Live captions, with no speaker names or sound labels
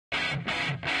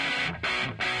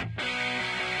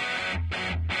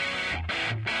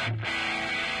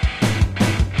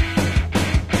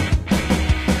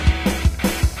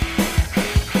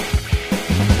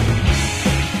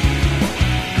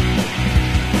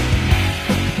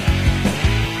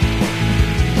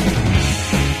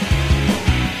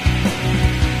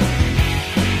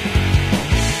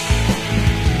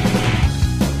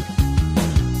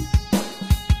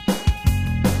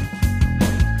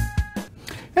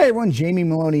Hey everyone, Jamie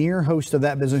Meloni here, host of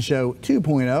That Business Show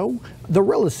 2.0, the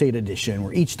real estate edition,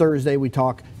 where each Thursday we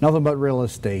talk nothing but real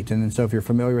estate. And so if you're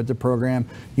familiar with the program,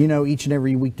 you know each and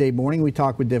every weekday morning we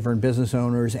talk with different business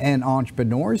owners and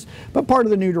entrepreneurs. But part of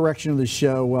the new direction of the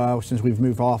show, since we've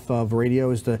moved off of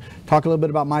radio, is to talk a little bit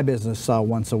about my business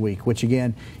once a week, which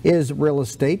again is real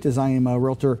estate, as I am a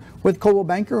realtor with Coldwell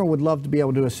Banker and would love to be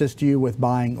able to assist you with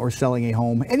buying or selling a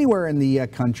home anywhere in the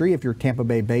country. If you're Tampa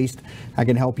Bay based, I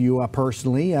can help you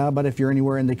personally. But if you're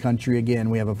anywhere in the country, again,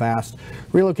 we have a vast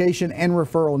relocation and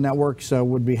referral network, so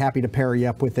would be happy to pair you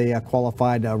up with a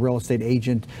qualified real estate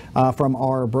agent from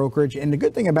our brokerage. And the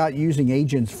good thing about using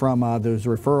agents from those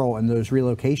referral and those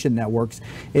relocation networks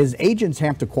is agents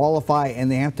have to qualify and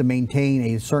they have to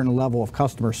maintain a certain level of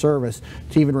customer service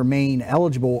to even remain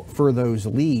eligible for those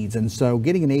leads. And so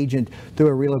getting an agent through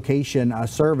a relocation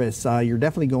service, you're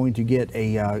definitely going to get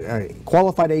a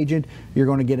qualified agent. You're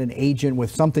going to get an agent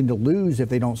with something to lose if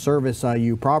they don't service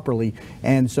you properly.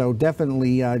 And so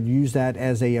definitely use that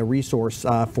as a resource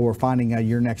for finding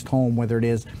your next home, whether it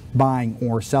is buying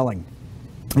or selling.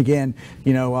 Again,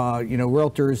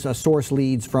 realtors source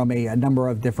leads from a number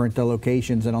of different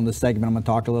locations, and on this segment I'm going to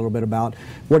talk a little bit about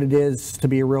what it is to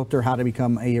be a realtor, how to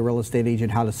become a real estate agent,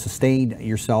 how to sustain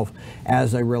yourself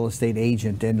as a real estate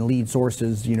agent, and lead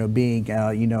sources, being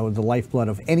the lifeblood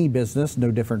of any business,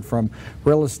 no different from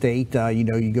real estate.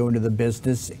 You go into the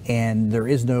business and there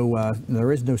is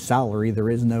no salary, there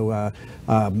is no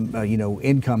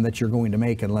income that you're going to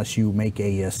make unless you make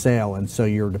a sale, and so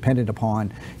you're dependent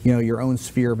upon your own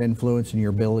sphere of influence and your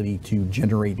ability to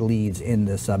generate leads in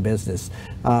this business.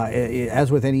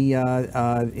 As with any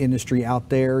industry out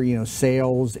there,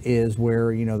 sales is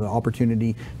where the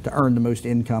opportunity to earn the most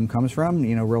income comes from.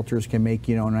 Realtors can make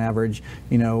on average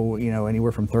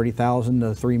anywhere from $30,000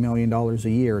 to $3 million a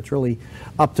year. It's really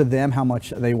up to them how much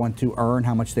they want to earn,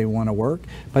 how much they want to work,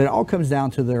 but it all comes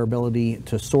down to their ability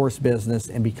to source business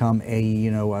and become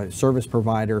a service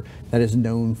provider that is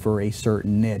known for a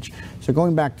certain niche. So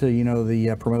going back to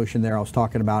the promotion there I was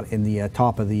talking about in the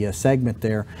top of the segment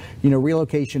there,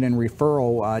 relocation and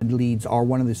referral leads are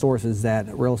one of the sources that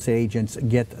real estate agents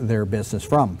get their business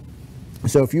from.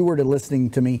 So if you were to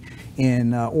listening to me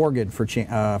in Oregon,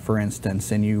 for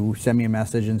instance, and you send me a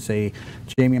message and say,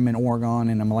 Jamie, I'm in Oregon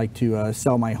and I'd like to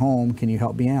sell my home, can you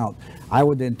help me out? I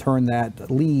would then turn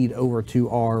that lead over to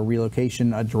our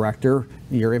relocation director.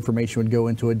 Your information would go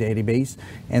into a database,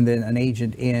 and then an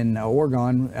agent in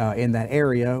Oregon in that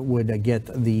area would get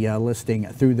the listing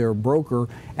through their broker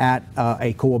at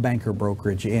a Coldwell Banker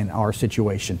brokerage in our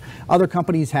situation. Other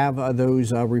companies have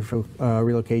those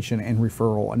relocation and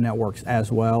referral networks as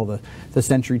well. The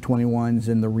Century 21s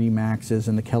and the Remaxes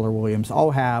and the Keller Williams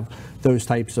all have those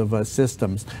types of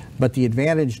systems. But the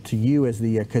advantage to you as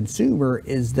the consumer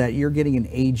is that you're getting an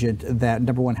agent that,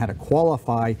 number one, had to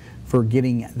qualify for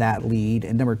getting that lead,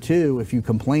 and number two, if you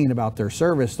complain about their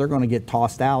service, they're going to get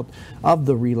tossed out of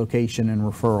the relocation and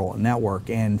referral network.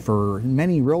 And for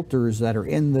many realtors that are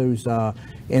in those that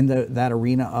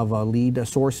arena of lead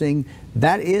sourcing,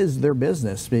 that is their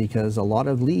business, because a lot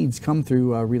of leads come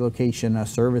through relocation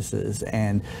services,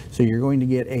 and so you're going to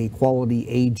get a quality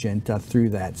agent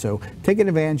through that. So taking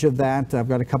advantage of that, I've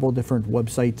got a couple of different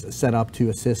websites set up to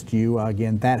assist you.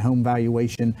 Again,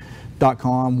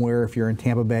 thathomevaluation.com, where if you're in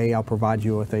Tampa Bay, I'll provide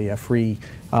you with a free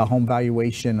home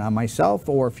valuation myself,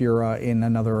 or if you're in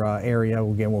another area,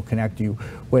 again, we'll connect you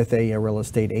with a real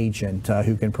estate agent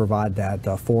who can provide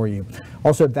that for you.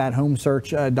 Also,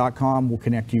 thathomesearch.com will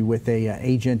connect you with a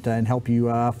agent and help you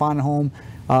find a home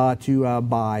to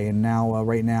buy. And now,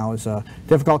 right now is a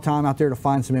difficult time out there to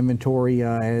find some inventory.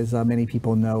 As many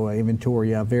people know,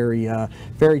 inventory very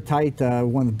tight.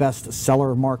 One of the best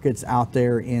seller markets out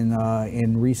there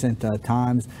in recent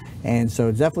times. And so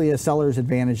it's definitely a seller's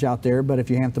advantage out there. But if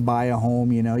you have to buy a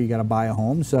home, you got to buy a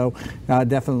home. So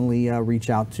definitely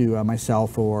reach out to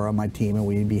myself or my team, and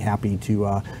we'd be happy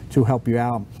to help you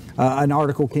out. An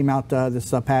article came out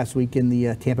this past week in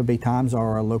the Tampa Bay Times,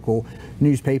 our local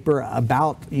newspaper,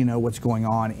 about what's going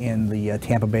on in the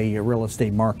Tampa Bay real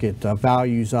estate market.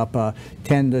 Values up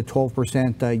 10 to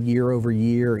 12% year over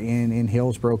year in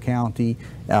Hillsborough County.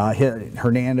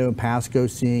 Hernando and Pasco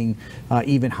seeing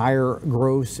even higher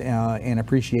growth and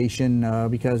appreciation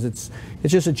because it's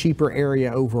just a cheaper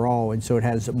area overall, and so it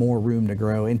has more room to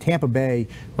grow. In Tampa Bay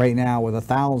right now, with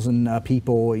 1,000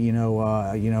 people,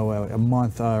 a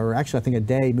month or actually I think a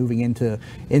day moving into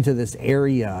this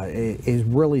area, is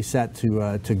really set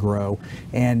to grow.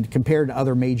 And compared to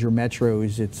other major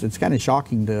metros, it's kind of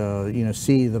shocking to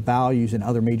see the values in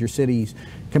other major cities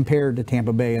compared to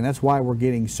Tampa Bay, and that's why we're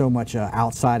getting so much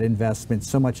outside investment,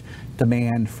 so much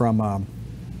demand from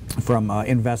from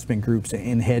investment groups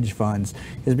and hedge funds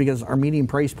is because our median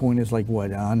price point is like what,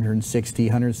 160,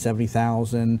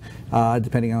 170,000,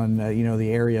 depending on the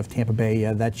area of Tampa Bay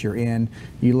that you're in.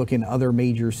 You look in other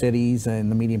major cities, and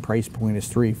the median price point is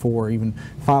 $3, $4, even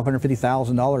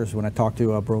 $550,000. When I talked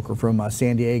to a broker from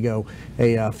San Diego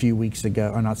a few weeks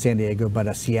ago, or not San Diego,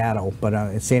 but Seattle.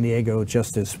 But San Diego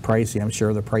just as pricey. I'm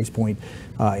sure the price point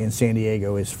in San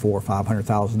Diego is $400,000 or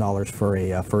 $500,000 for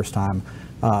a first time.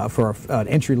 For an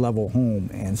entry-level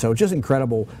home. And so it's just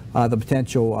incredible, the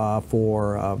potential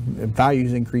for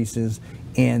values increases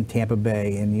in Tampa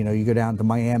Bay. And you go down to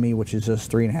Miami, which is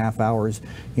just 3.5 hours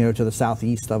to the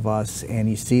southeast of us, and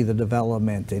you see the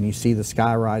development and you see the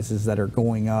sky rises that are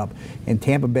going up. And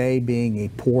Tampa Bay being a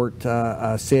port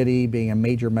city, being a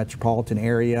major metropolitan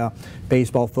area,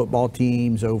 baseball, football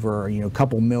teams, over a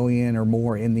couple million or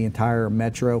more in the entire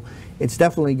metro, it's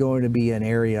definitely going to be an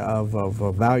area of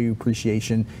value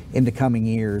appreciation in the coming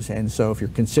years. And so if you're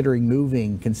considering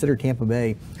moving, consider Tampa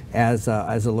Bay as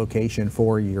a location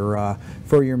for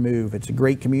your move. It's a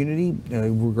great community,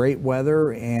 great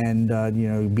weather,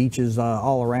 and beaches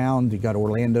all around. You got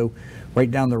Orlando right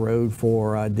down the road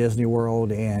for Disney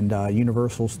World and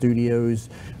Universal Studios.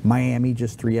 Miami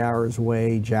just 3 hours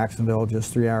away. Jacksonville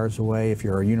just 3 hours away. If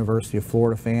you're a University of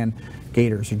Florida fan,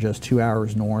 Gators are just 2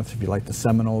 hours north. If you like the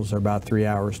Seminoles, they're about 3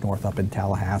 hours north up in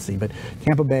Tallahassee. But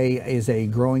Tampa Bay is a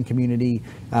growing community,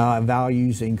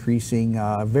 values increasing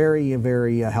very,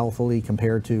 very healthily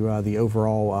compared to the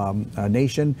overall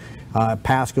nation.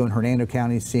 Pasco and Hernando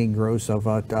counties seeing growth of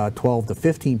 12 to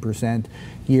 15%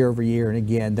 year over year, and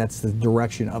again, that's the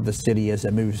direction of the city as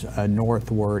it moves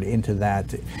northward into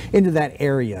that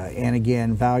area. And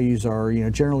again, values are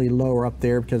generally lower up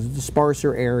there because it's a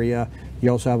sparser area. You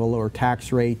also have a lower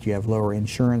tax rate. You have lower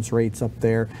insurance rates up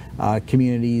there.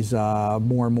 Communities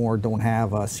more and more don't have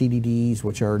CDDs,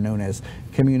 which are known as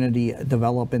community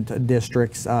development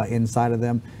districts inside of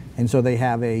them, and so they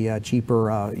have a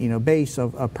cheaper base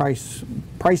of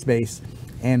price base.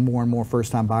 And more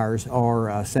first-time buyers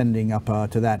are sending up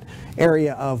to that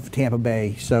area of Tampa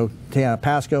Bay. So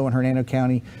Pasco and Hernando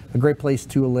County, a great place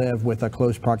to live with a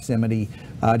close proximity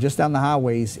just down the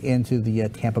highways into the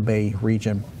Tampa Bay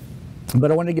region. But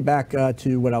I wanted to get back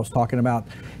to what I was talking about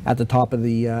at the top of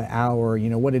the hour,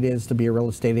 what it is to be a real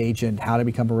estate agent, how to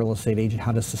become a real estate agent,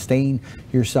 how to sustain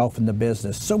yourself in the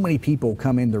business. So many people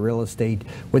come into real estate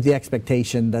with the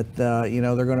expectation that,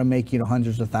 they're going to make,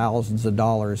 hundreds of thousands of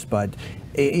dollars, but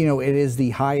it is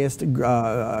the highest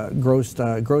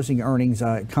grossing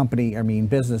earnings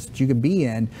business that you can be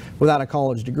in without a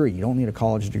college degree. You don't need a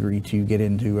college degree to get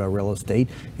into real estate,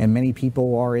 and many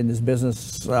people are in this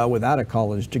business without a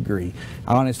college degree.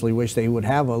 I honestly wish they would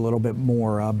have a little bit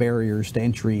more barriers to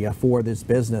entry for this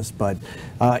business, but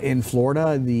in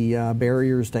Florida, the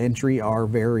barriers to entry are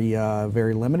very,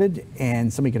 very limited,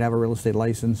 and somebody could have a real estate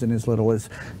license in as little as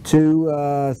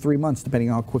 2-3 months, depending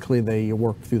on how quickly they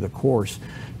work through the course.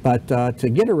 But to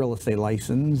get a real estate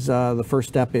license, the first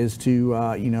step is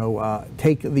to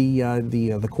take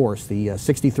the course, the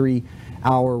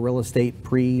 63-hour real estate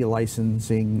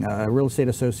pre-licensing, real estate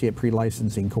associate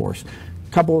pre-licensing course.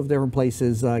 A couple of different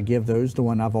places give those. The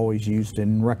one I've always used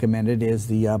and recommended is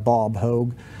the Bob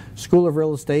Hogue School of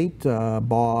Real Estate.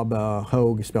 Bob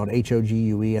Hogue is spelled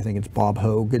H-O-G-U-E. I think it's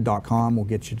bobhogue.com will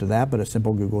get you to that, but a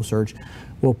simple Google search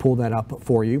will pull that up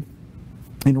for you.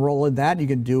 Enroll in that. You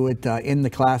can do it in the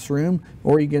classroom,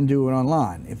 or you can do it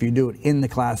online. If you do it in the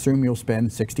classroom, you'll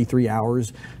spend 63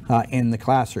 hours in the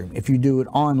classroom. If you do it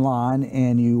online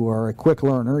and you are a quick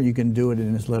learner, you can do it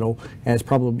in as little as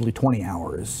probably 20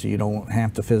 hours. You don't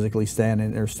have to physically stand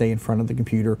in or stay in front of the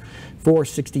computer for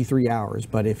 63 hours.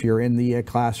 But if you're in the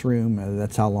classroom,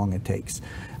 that's how long it takes.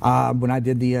 When I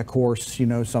did the course,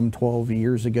 some 12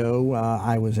 years ago,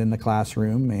 I was in the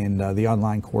classroom, and the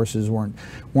online courses weren't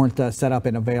set up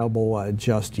and available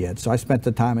just yet. So I spent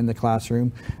the time in the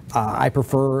classroom. I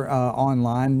prefer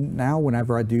online now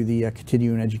whenever I do the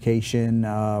continuing education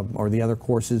or the other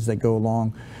courses that go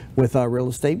along with real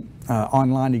estate.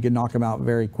 Online, you can knock them out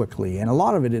very quickly, and a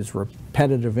lot of it is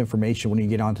repetitive information when you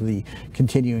get onto the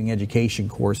continuing education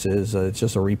courses. It's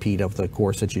just a repeat of the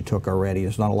course that you took already.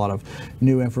 There's not a lot of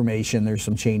new information. There's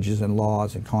some changes in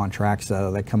laws and contracts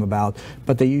that come about,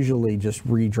 but they usually just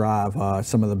redrive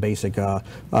some of the basic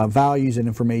values and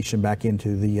information back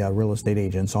into the real estate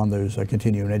agents on those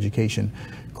continuing education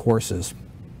courses.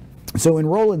 So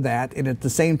enroll in that, and at the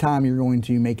same time, you're going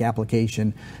to make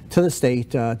application to the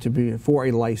state for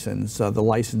a license. The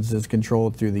license is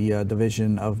controlled through the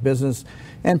Division of Business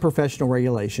and Professional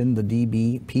Regulation, the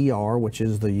DBPR, which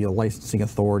is the licensing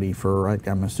authority for,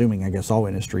 I'm assuming, I guess, all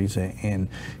industries in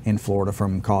Florida,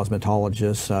 from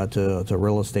cosmetologists to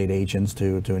real estate agents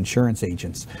to insurance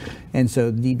agents. And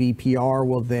so the DBPR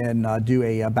will then do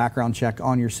a background check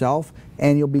on yourself,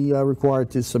 and you'll be required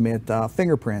to submit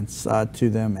fingerprints to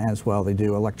them as well. They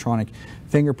do electronic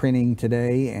fingerprinting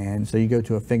today, and so you go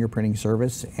to a fingerprinting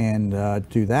service and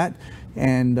do that.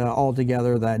 And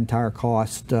altogether, that entire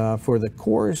cost for the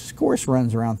course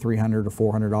runs around $300 to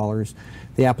 $400.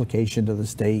 The application to the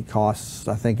state costs,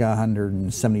 I think,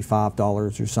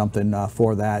 $175 or something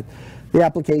for that. The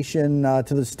application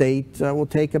to the state will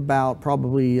take about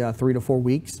probably 3 to 4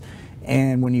 weeks.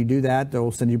 And when you do that,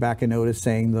 they'll send you back a notice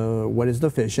saying what is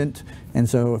deficient. And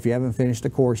so if you haven't finished the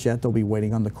course yet, they'll be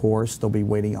waiting on the course. They'll be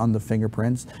waiting on the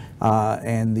fingerprints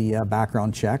and the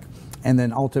background check. And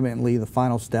then ultimately, the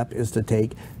final step is to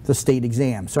take the state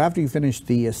exam. So after you finish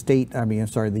the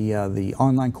the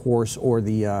online course, or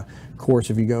the course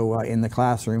if you go in the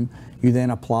classroom, you then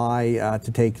apply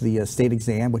to take the state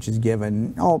exam, which is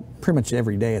given pretty much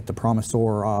every day at the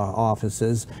Promisor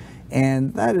offices.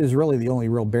 And that is really the only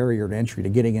real barrier to entry to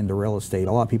getting into real estate.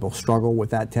 A lot of people struggle with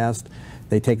that test.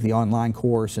 They take the online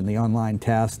course and the online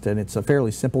test, and it's a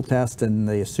fairly simple test, and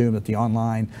they assume that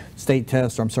the state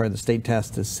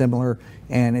test is similar,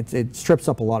 and it strips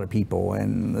up a lot of people.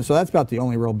 And so that's about the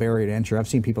only real barrier to entry. I've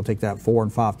seen people take that 4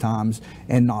 and 5 times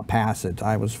and not pass it.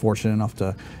 I was fortunate enough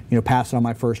to pass it on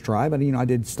my first try, but I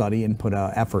did study and put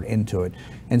effort into it.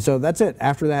 And so that's it.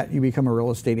 After that, you become a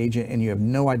real estate agent, and you have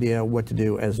no idea what to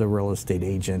do as a real estate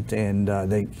agent. And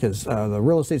because the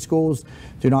real estate schools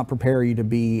do not prepare you to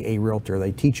be a realtor.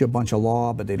 They teach you a bunch of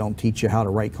law, but they don't teach you how to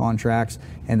write contracts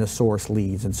and to source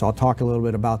leads. And so I'll talk a little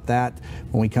bit about that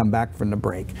when we come back from the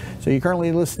break. So you're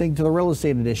currently listening to the real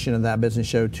estate edition of That Business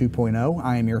Show 2.0.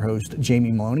 I am your host,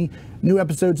 Jamie Meloni. New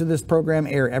episodes of this program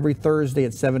air every Thursday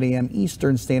at 7 a.m.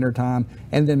 Eastern Standard Time,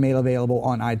 and then made available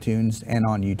on iTunes and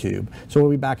on YouTube. So we'll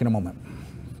be back in a moment.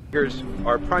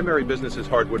 Our primary business is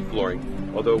hardwood flooring,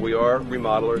 although we are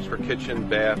remodelers for kitchen,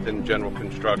 bath, and general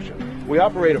construction. We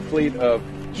operate a fleet of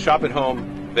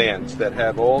shop-at-home vans that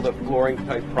have all the flooring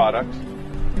type products: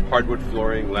 hardwood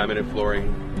flooring, laminate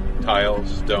flooring, tiles,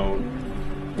 stone,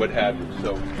 what have you.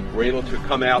 So we're able to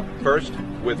come out first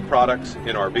with products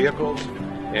in our vehicles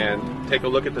and take a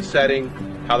look at the setting,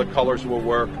 how the colors will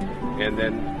work, and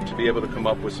then to be able to come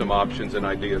up with some options and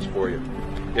ideas for you.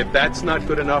 If that's not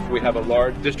good enough, we have a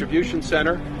large distribution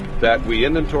center that we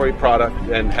inventory product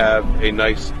and have a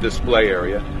nice display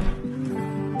area.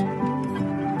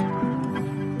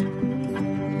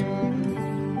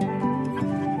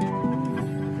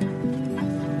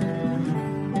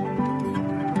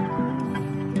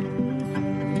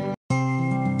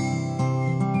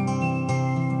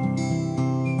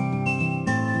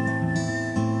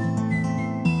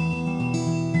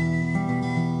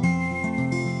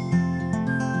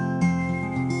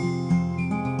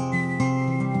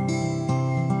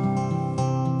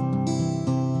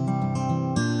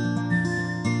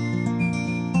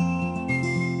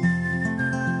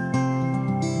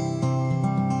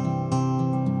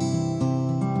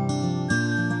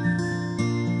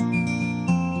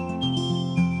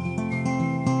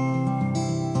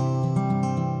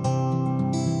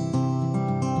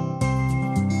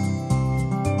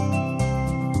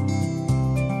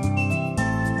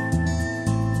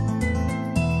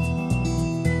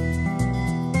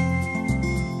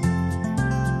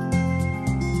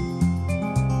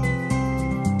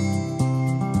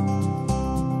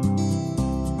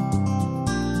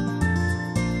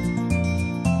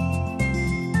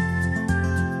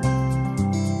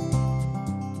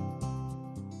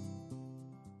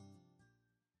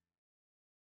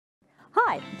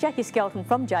 Hi, Jackie Skelton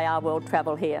from JR World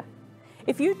Travel here.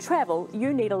 If you travel,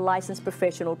 you need a licensed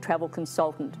professional travel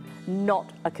consultant,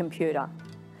 not a computer.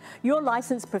 Your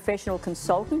licensed professional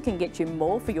consultant can get you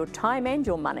more for your time and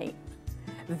your money.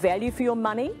 Value for your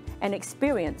money and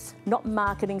experience, not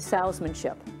marketing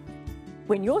salesmanship.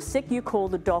 When you're sick, you call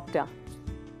the doctor.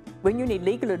 When you need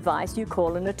legal advice, you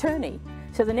call an attorney.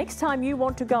 So the next time you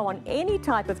want to go on any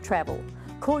type of travel,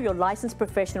 call your licensed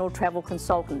professional travel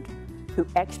consultant who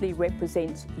actually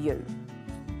represents you.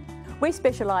 We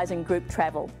specialise in group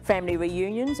travel, family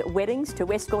reunions, weddings, to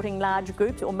escorting large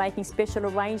groups or making special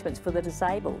arrangements for the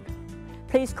disabled.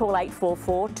 Please call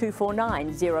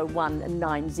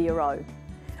 844-249-0190.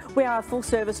 We are a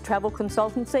full-service travel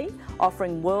consultancy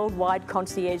offering worldwide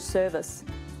concierge service.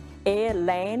 air,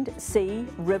 land, sea,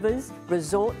 rivers,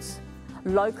 resorts,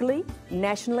 locally,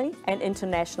 nationally and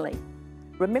internationally.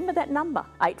 Remember that number,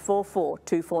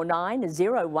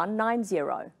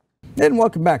 844-249-0190. And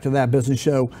welcome back to That Business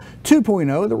Show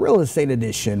 2.0, the real estate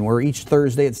edition, where each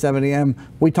Thursday at 7 a.m.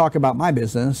 we talk about my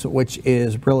business, which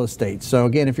is real estate. So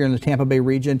again, if you're in the Tampa Bay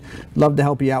region, love to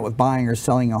help you out with buying or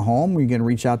selling a home. You can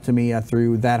reach out to me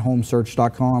through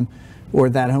thathomesearch.com or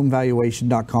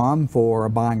thathomevaluation.com for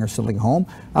buying or selling a home.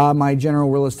 My general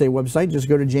real estate website, just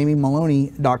go to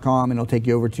jamiemeloni.com and it'll take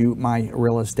you over to my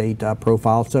real estate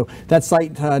profile. So that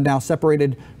site now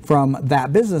separated from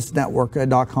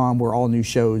thatbusinessnetwork.com, where all new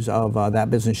shows of That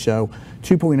Business Show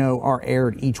 2.0 are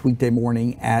aired each weekday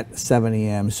morning at 7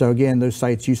 a.m. So again, those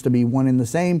sites used to be one and the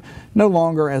same, no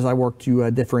longer, as I work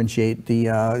to differentiate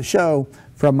the show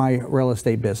from my real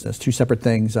estate business. Two separate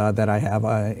things that I have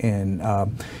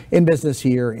in business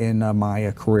here in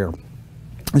my career.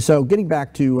 So getting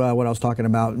back to what I was talking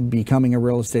about, becoming a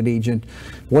real estate agent,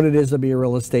 what it is to be a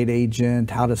real estate agent,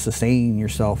 how to sustain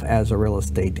yourself as a real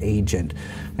estate agent.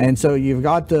 And so you've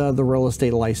got the real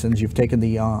estate license, you've taken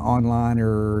the online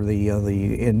or the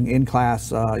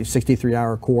in-class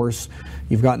 63-hour course,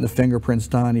 you've gotten the fingerprints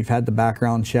done, you've had the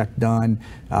background check done,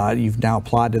 you've now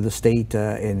applied to the state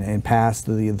and passed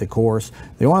the course.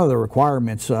 One of the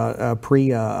requirements set up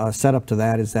to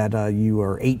that is that you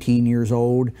are 18 years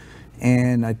old,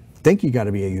 and I think you got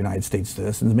to be a United States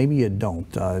citizen. Maybe you don't.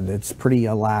 It's pretty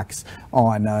lax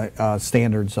on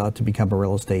standards to become a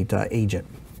real estate agent.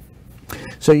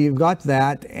 So you've got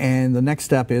that, and the next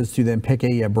step is to then pick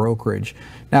a brokerage.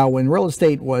 Now, when real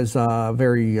estate was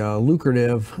very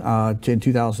lucrative in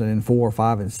 2004,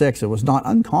 5, and 6, it was not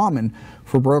uncommon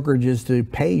for brokerages to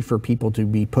pay for people to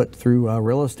be put through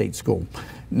real estate school.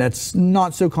 And that's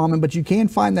not so common, but you can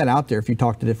find that out there if you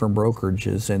talk to different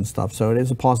brokerages and stuff. So it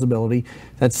is a possibility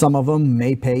that some of them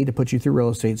may pay to put you through real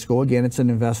estate school. Again, it's an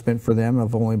investment for them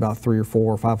of only about $300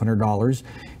 or $400 or $500,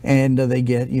 and they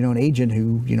get an agent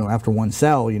who after one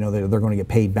sell they're going to get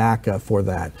paid back for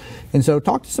that. And so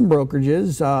talk to some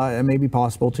brokerages. It may be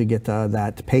possible to get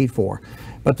that paid for.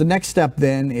 But the next step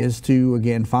then is to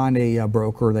again find a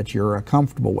broker that you're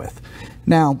comfortable with.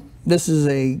 Now, there's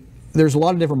a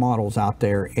lot of different models out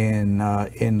there in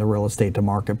the real estate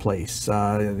marketplace.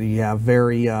 You have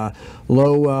very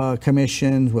low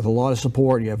commissions with a lot of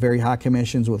support. You have very high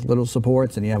commissions with little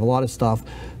supports, and you have a lot of stuff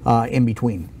in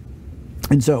between.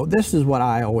 And so this is what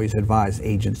I always advise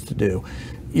agents to do.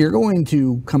 You're going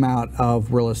to come out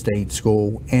of real estate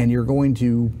school and you're going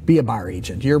to be a buyer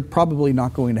agent. You're probably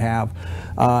not going to have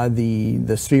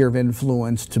the sphere of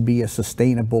influence to be a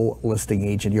sustainable listing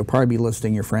agent. You'll probably be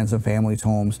listing your friends and family's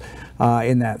homes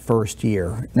in that first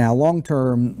year. Now,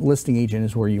 long-term listing agent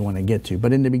is where you want to get to,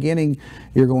 but in the beginning,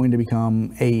 you're going to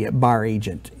become a buyer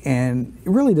agent. And it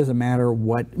really doesn't matter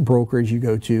what brokerage you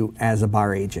go to as a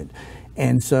buyer agent.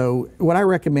 And so what I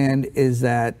recommend is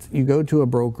that you go to a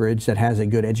brokerage that has a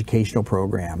good educational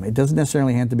program. It doesn't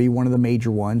necessarily have to be one of the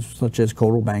major ones, such as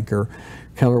Coldwell Banker,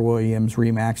 Keller Williams,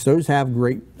 Remax. Those have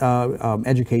great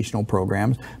educational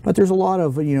programs, but there's a lot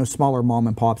of smaller mom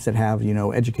and pops that have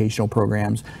educational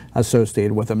programs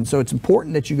associated with them. So it's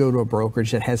important that you go to a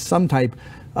brokerage that has some type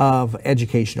of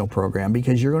educational program,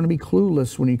 because you're going to be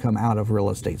clueless when you come out of real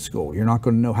estate school. You're not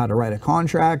going to know how to write a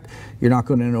contract. You're not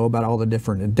going to know about all the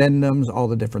different addendums, all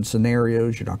the different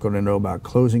scenarios. You're not going to know about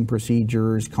closing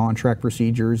procedures, contract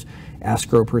procedures,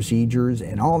 escrow procedures,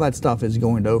 and all that stuff is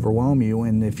going to overwhelm you.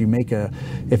 And if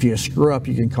you screw up,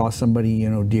 you can cost somebody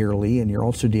dearly. And you're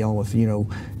also dealing with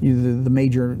the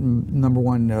major number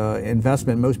one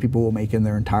investment most people will make in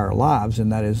their entire lives,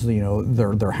 and that is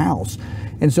their house.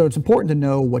 And so it's important to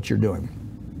know what you're doing.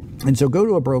 And so go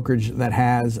to a brokerage that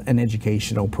has an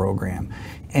educational program.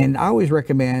 And I always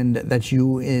recommend that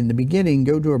you, in the beginning,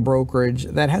 go to a brokerage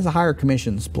that has a higher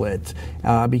commission split,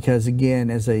 because again,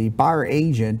 as a buyer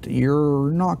agent, you're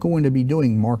not going to be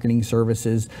doing marketing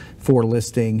services for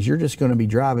listings. You're just going to be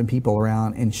driving people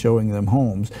around and showing them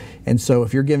homes. And so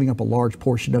if you're giving up a large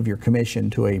portion of your commission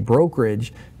to a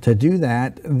brokerage to do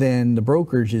that, then the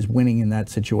brokerage is winning in that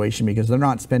situation, because they're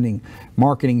not spending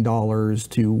marketing dollars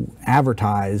to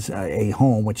advertise a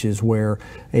home, which is where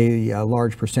a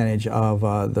large percentage of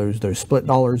those split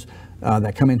dollars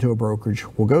that come into a brokerage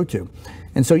will go to.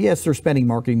 And so, yes, they're spending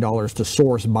marketing dollars to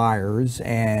source buyers,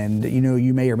 and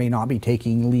you may or may not be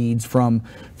taking leads from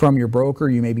your broker.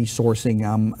 You may be sourcing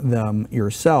them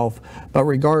yourself. But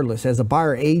regardless, as a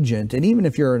buyer agent, and even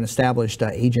if you're an established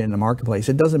agent in the marketplace,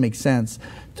 it doesn't make sense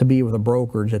to be with a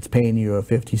brokerage that's paying you a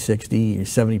 50, 60,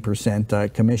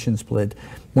 70% commission split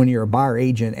when you're a buyer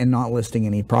agent and not listing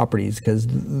any properties, because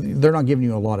they're not giving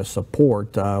you a lot of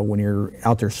support when you're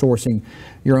out there sourcing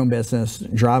your own business,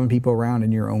 driving people around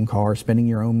in your own car, spending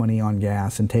your own money on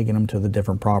gas, and taking them to the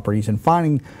different properties and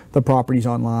finding the properties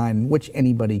online, which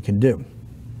anybody can do.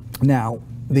 Now,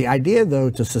 the idea, though,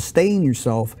 to sustain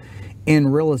yourself in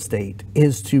real estate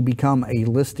is to become a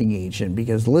listing agent,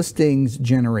 because listings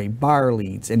generate buyer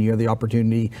leads, and you have the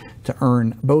opportunity to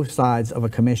earn both sides of a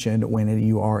commission when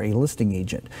you are a listing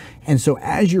agent. And so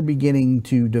as you're beginning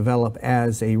to develop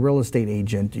as a real estate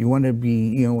agent, you want to be,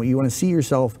 you want to see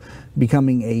yourself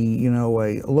becoming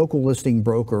a local listing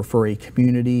broker for a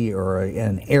community or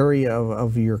an area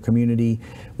of your community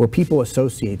where people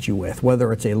associate you with,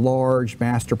 whether it's a large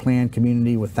master plan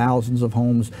community with thousands of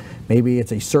homes, maybe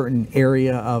it's a certain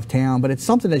area of town, but it's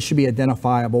something that should be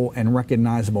identifiable and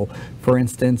recognizable. For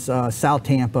instance, South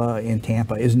Tampa in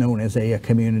Tampa is known as a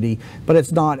community, but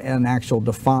it's not an actual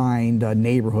defined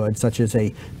neighborhood such as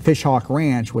a Fishhawk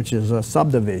Ranch, which is a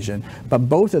subdivision. But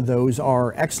both of those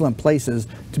are excellent places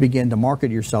to begin to market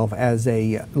yourself as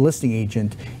a listing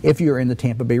agent. If you're in the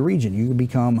Tampa Bay region, you can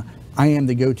become, I am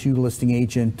the go-to listing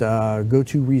agent,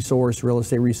 go-to resource, real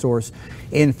estate resource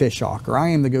in Fishhawk, or I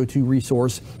am the go-to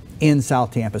resource in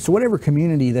South Tampa. So whatever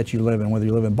community that you live in, whether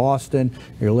you live in Boston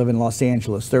or you live in Los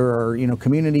Angeles, there are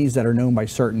communities that are known by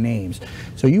certain names.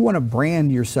 So you want to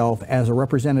brand yourself as a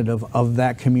representative of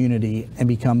that community and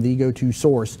become the go-to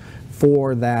source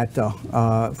for that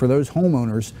for those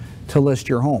homeowners to list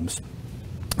your homes.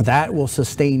 That will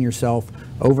sustain yourself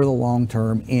over the long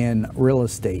term in real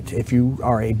estate. If you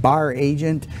are a buyer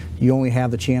agent, you only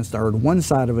have the chance to earn one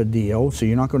side of a deal, so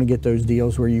you're not going to get those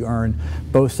deals where you earn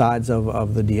both sides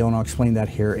of the deal, and I'll explain that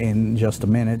here in just a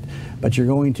minute. But you're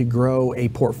going to grow a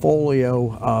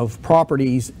portfolio of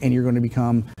properties, and you're going to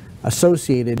become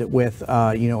associated with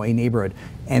a neighborhood.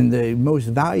 And the most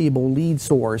valuable lead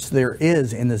source there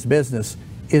is in this business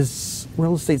is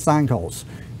real estate sign calls.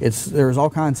 There's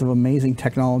all kinds of amazing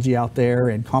technology out there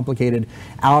and complicated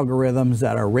algorithms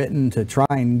that are written to try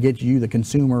and get you, the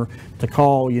consumer, to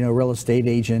call, real estate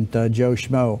agent Joe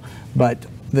Schmo. But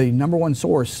the number one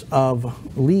source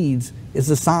of leads is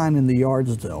the sign in the yard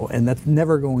still, and that's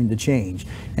never going to change.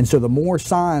 And so the more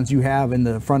signs you have in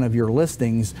the front of your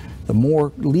listings, the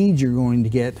more leads you're going to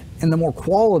get, and the more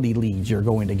quality leads you're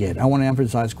going to get. I want to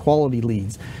emphasize quality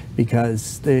leads,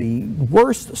 because the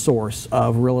worst source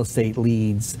of real estate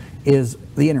leads is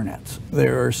the internet.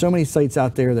 There are so many sites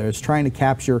out there that are trying to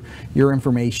capture your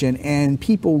information, and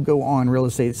people go on real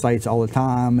estate sites all the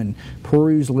time and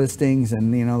peruse listings,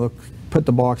 and they'll put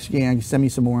the box, send me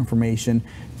some more information.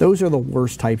 Those are the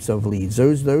worst types of leads.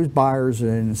 Those buyers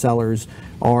and sellers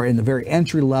are in the very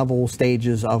entry-level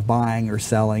stages of buying or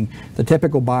selling. The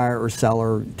typical buyer or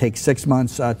seller takes 6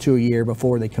 months to a year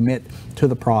before they commit to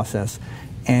the process.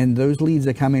 And those leads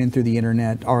that come in through the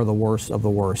internet are the worst of the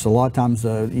worst. A lot of times,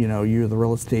 you, the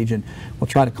real estate agent, will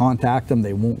try to contact them.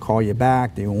 They won't call you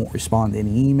back. They won't respond to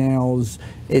any emails.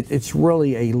 It's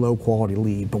really a low quality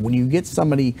lead. But when you get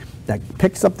somebody that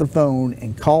picks up the phone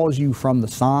and calls you from the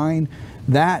sign,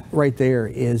 that right there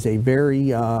is a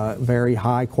very, very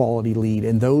high quality lead,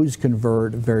 and those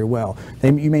convert very well.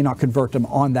 You may not convert them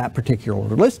on that particular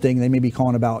listing. They may be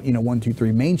calling about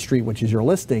 123 Main Street, which is your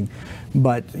listing,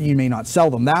 but you may not sell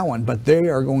them that one, but they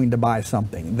are going to buy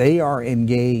something. They are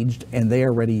engaged and they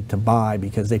are ready to buy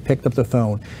because they picked up the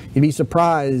phone. You'd be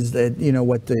surprised at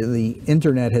what the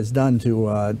internet has done to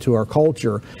our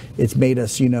culture. It's made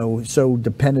us so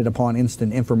dependent upon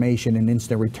instant information and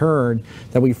instant return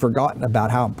that we've forgotten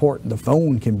about how important the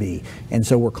phone can be. And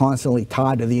so we're constantly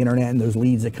tied to the internet and those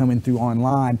leads that come in through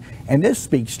online. And this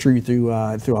speaks true through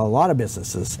a lot of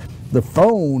businesses. The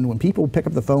phone, when people pick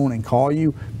up the phone and call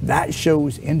you, that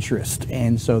shows interest.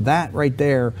 And so that right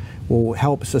there will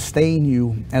help sustain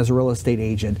you as a real estate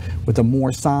agent with the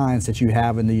more signs that you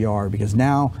have in the yard, because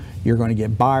now you're going to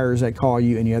get buyers that call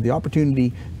you and you have the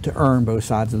opportunity to earn both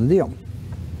sides of the deal.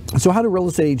 So how do real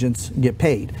estate agents get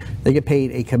paid? They get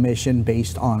paid a commission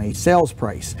based on a sales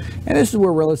price. And this is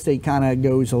where real estate kind of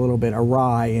goes a little bit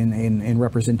awry in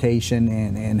representation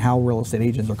and how real estate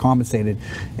agents are compensated.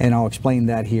 And I'll explain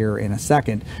that here in a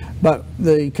second. But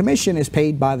the commission is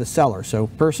paid by the seller. So a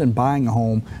person buying a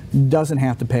home doesn't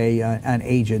have to pay an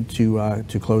agent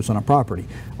to close on a property.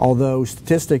 Although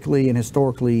statistically and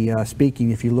historically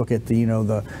speaking, if you look at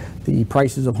the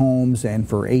prices of homes and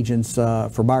for agents,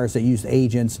 for buyers that use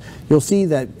agents, you'll see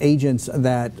that agents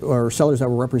or sellers that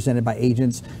were represented by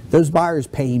agents, those buyers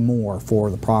pay more for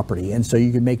the property. And so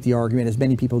you can make the argument, as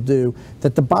many people do,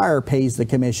 that the buyer pays the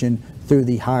commission through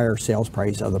the higher sales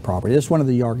price of the property. That's one of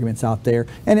the arguments out there,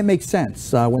 and it makes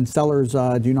sense. When sellers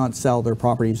do not sell their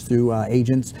properties through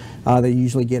agents, they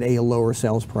usually get a lower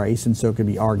sales price, and so it could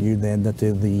be argued then that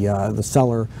the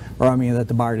seller, that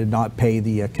the buyer did not pay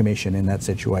the commission in that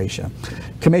situation.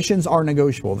 Commissions are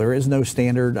negotiable. There is no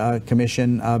standard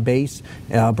commission base.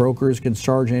 Brokers can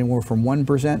charge anywhere from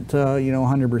 1% to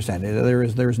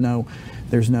 100%.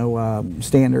 There's no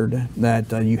standard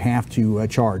that you have to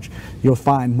charge. You'll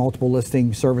find multiple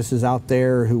listing services out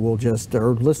there or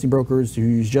listing brokers who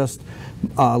use just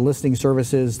listing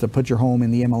services to put your home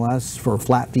in the MLS for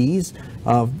flat fees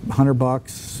of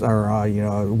 $100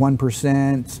 or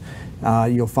 1%.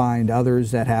 You'll find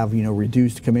others that have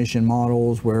reduced commission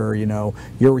models where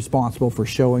you're responsible for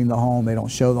showing the home. They don't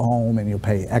show the home, and you'll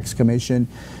pay X commission.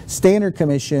 Standard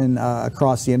commission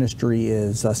across the industry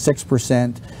is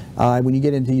 6%. When you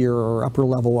get into your upper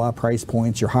level price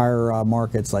points, your higher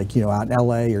markets like out in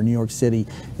LA or New York City,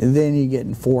 and then you get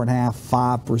in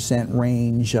 4.5–5%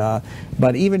 range.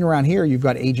 But even around here, you've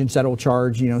got agents that will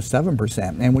charge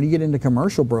 7%. And when you get into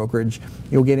commercial brokerage,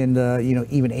 you'll get into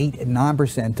even 8 and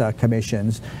 9%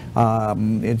 commissions.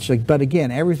 But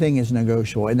again, everything is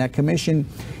negotiable, and that commission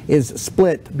is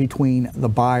split between the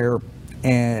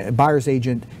buyer's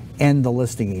agent and the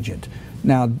listing agent.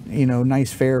 Now,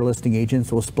 nice fair listing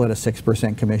agents will split a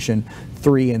 6% commission,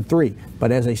 3 and 3.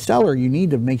 But as a seller, you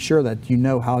need to make sure that you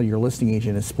know how your listing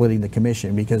agent is splitting the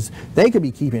commission, because they could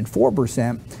be keeping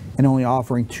 4% and only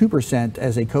offering 2%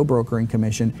 as a co-brokering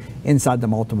commission inside the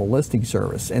multiple listing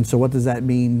service. And so what does that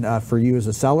mean for you as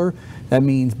a seller? That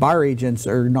means buyer agents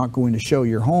are not going to show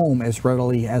your home as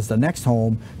readily as the next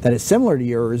home that is similar to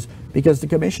yours because the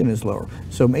commission is lower.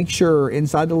 So make sure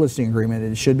inside the listing agreement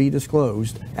it should be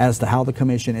disclosed as to how the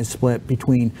commission is split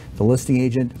between the listing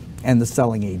agent and the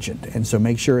selling agent. And so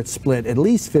make sure it's split at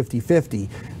least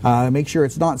 50-50. Make sure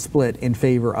it's not split in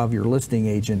favor of your listing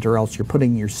agent, or else you're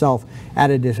putting yourself at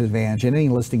a disadvantage. And any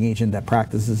listing agent that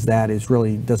practices that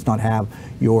does not have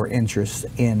your interests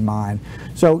in mind.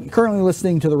 So currently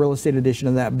listening to the real estate edition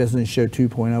of That Business Show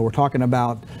 2.0. We're talking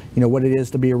about what it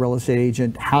is to be a real estate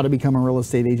agent, how to become a real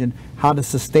estate agent, how to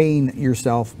sustain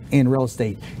yourself in real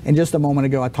estate. And just a moment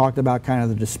ago, I talked about kind of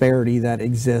the disparity that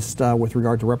exists with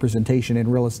regard to representation in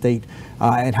real estate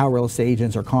and how real estate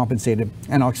agents are compensated.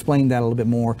 And I'll explain that a little bit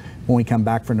more when we come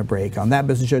back from the break. On That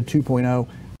Business Show 2.0,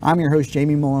 I'm your host,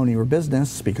 Jamie Meloni, where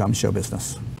business becomes show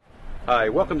business. Hi,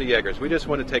 welcome to Yeager's. We just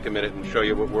want to take a minute and show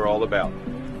you what we're all about.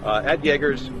 At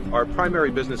Yeager's, our primary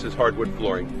business is hardwood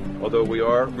flooring, although we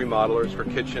are remodelers for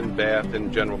kitchen, bath,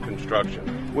 and general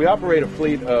construction. We operate a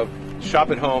fleet of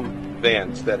shop-at-home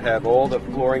vans that have all the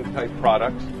flooring type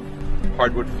products: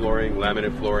 hardwood flooring,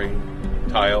 laminate flooring,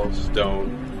 tiles,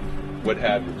 stone, what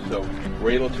have you. So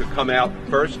we're able to come out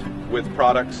first with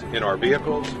products in our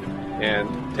vehicles and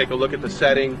take a look at the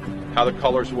setting, how the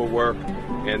colors will work,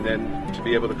 and then to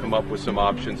be able to come up with some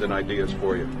options and ideas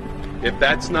for you. If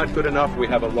that's not good enough, we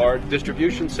have a large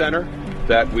distribution center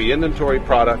that we inventory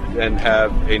product and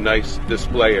have a nice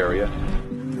display area.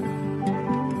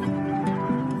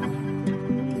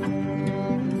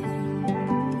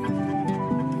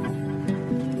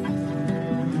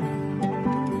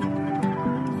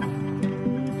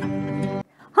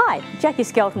 Hi, Jackie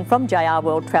Skelton from JR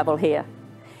World Travel here.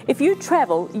 If you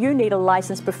travel, you need a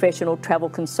licensed professional travel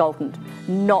consultant,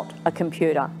 not a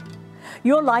computer.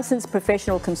 Your licensed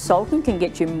professional consultant can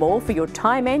get you more for your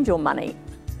time and your money.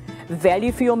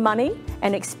 Value for your money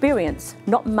and experience,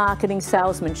 not marketing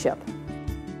salesmanship.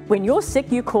 When you're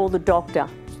sick, you call the doctor.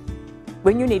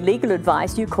 When you need legal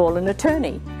advice, you call an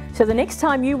attorney. So the next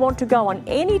time you want to go on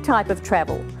any type of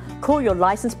travel, call your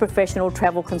licensed professional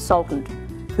travel consultant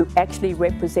who actually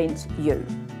represents you.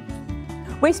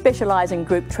 We specialise in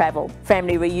group travel,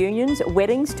 family reunions,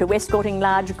 weddings, to escorting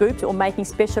large groups or making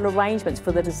special arrangements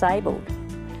for the disabled.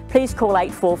 Please call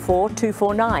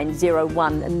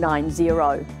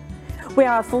 844-249-0190. We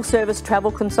are a full-service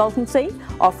travel consultancy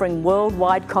offering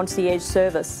worldwide concierge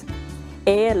service.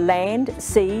 Air, land,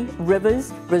 sea,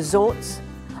 rivers, resorts,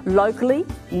 locally,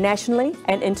 nationally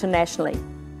and internationally.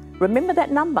 Remember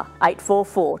that number,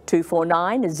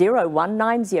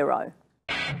 844-249-0190.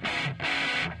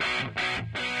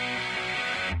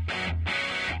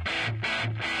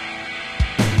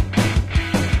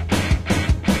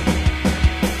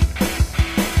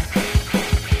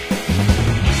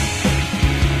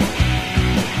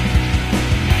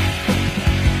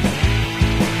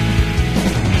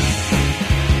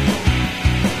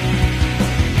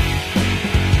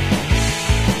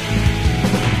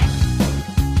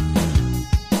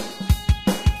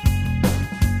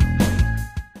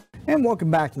 And welcome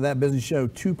back to That Business Show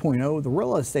 2.0, the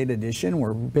Real Estate Edition,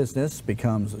 where business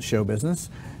becomes show business.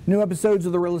 New episodes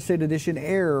of the Real Estate Edition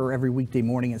air every weekday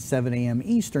morning at 7 a.m.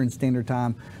 Eastern Standard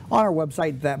Time on our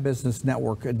website,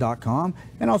 thatbusinessnetwork.com.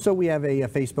 And also we have a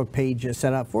Facebook page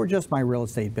set up for just my real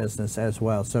estate business as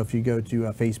well. So if you go to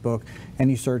Facebook and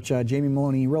you search Jamie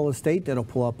Meloni Real Estate, it'll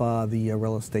pull up the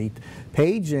real estate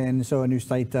page. And so a new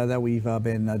site that we've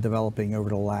been developing over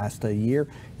the last year.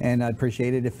 And I'd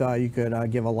appreciate it if you could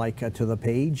give a like to the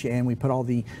page. And we put all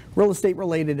the real estate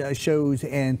related shows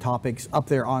and topics up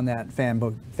there on that fan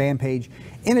page,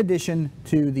 in addition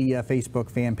to the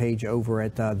Facebook fan page over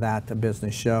at That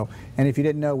Business Show. And if you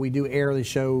didn't know, we do air the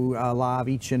show live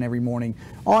each and every morning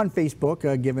on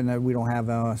Facebook, given that we don't have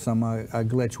some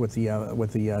glitch with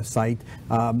the site.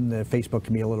 The Facebook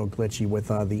can be a little glitchy with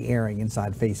the airing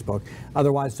inside Facebook.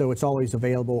 Otherwise, so it's always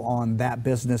available on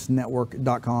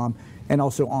thatbusinessnetwork.com and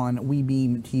also on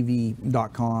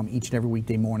webeamtv.com each and every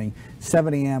weekday morning,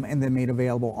 7 a.m., and then made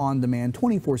available on demand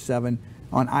 24/7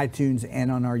 on iTunes and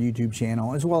on our YouTube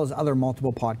channel, as well as other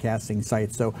multiple podcasting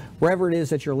sites. So wherever it is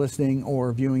that you're listening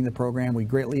or viewing the program, we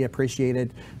greatly appreciate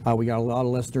it. We got a lot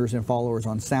of listeners and followers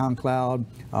on SoundCloud,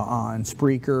 on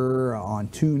Spreaker, on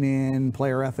TuneIn,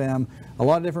 Player FM, a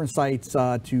lot of different sites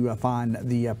to find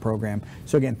the program.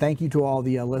 So again, thank you to all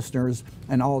the listeners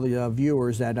and all the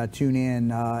viewers that tune in,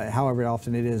 however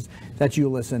often it is that you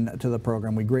listen to the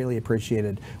program. We greatly appreciate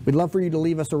it. We'd love for you to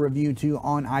leave us a review too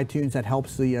on iTunes. That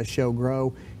helps the show grow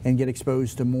and get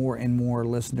exposed to more and more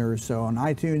listeners. So on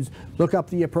iTunes, look up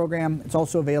the program. It's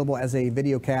also available as a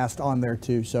video cast on there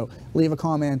too. So leave a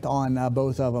comment on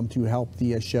both of them to help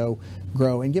the show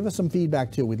grow, and give us some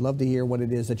feedback too. We'd love to hear what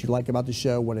it is that you like about the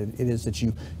show, what it is that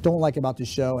you don't like about the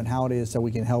show, and how it is so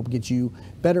we can help get you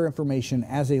better information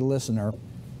as a listener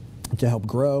to help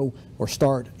grow or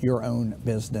start your own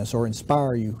business, or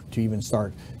inspire you to even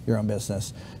start your own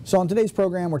business. So on today's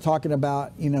program, we're talking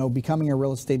about, becoming a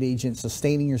real estate agent,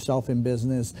 sustaining yourself in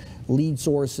business, lead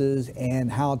sources, and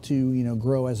how to,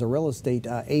 grow as a real estate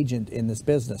agent in this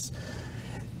business.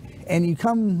 And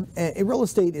real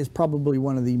estate is probably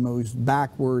one of the most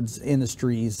backwards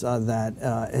industries that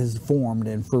has formed.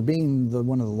 And for being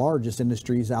one of the largest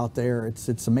industries out there,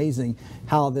 it's amazing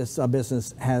how this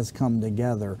business has come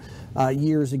together.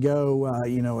 Years ago,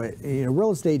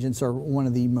 real estate agents are one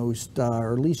of the most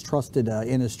or least trusted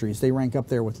industries. They rank up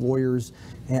there with lawyers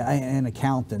and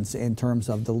accountants in terms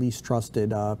of the least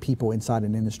trusted people inside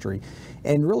an industry.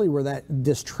 And really where that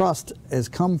distrust has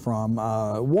come from,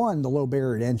 one, the low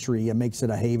barrier to entry makes it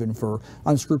a haven for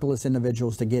unscrupulous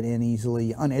individuals to get in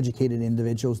easily, uneducated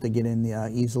individuals to get in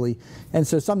easily. And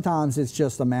so sometimes it's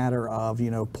just a matter of,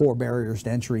 poor barriers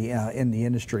to entry in the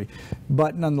industry.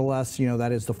 But nonetheless,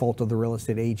 that is the fault of the real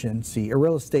estate agency or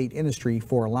real estate industry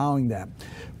for allowing that.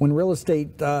 When real estate,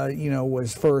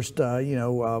 was first,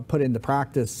 put into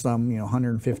practice some,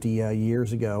 150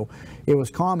 years ago, it was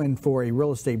common for a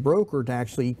real estate broker to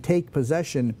actually take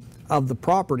possession of the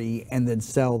property and then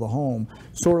sell the home,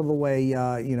 sort of the way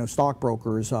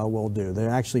stockbrokers will do. They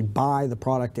actually buy the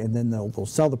product and then they'll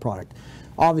sell the product.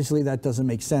 Obviously, that doesn't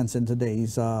make sense in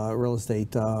today's real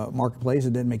estate marketplace.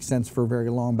 It didn't make sense for very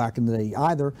long back in the day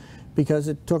either, because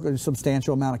it took a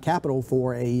substantial amount of capital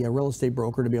for a real estate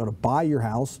broker to be able to buy your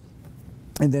house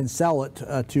and then sell it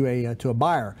to a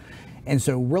buyer. And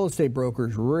so real estate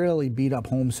brokers really beat up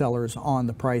home sellers on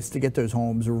the price to get those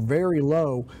homes very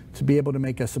low to be able to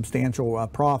make a substantial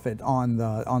profit on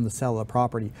the sale of the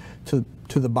property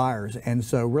to the buyers. And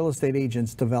so real estate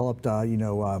agents developed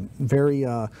very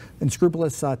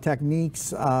unscrupulous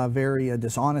techniques, very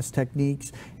dishonest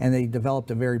techniques, and they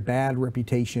developed a very bad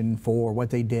reputation for what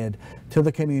they did to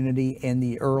the community in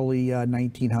the early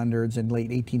 1900s and late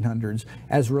 1800s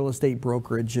as real estate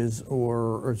brokerages,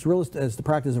 or as the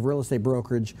practice of real estate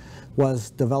brokerage was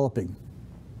developing.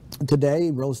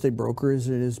 Today, real estate brokers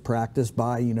is practiced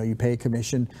by, you pay a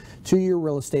commission to your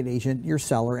real estate agent, your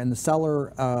seller, and the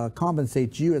seller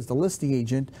compensates you as the listing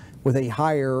agent with a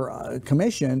higher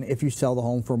commission if you sell the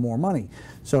home for more money.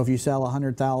 So if you sell a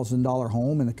 $100,000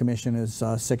 home and the commission is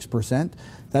 6%,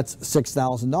 that's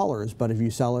 $6,000. But if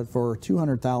you sell it for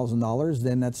 $200,000,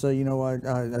 then that's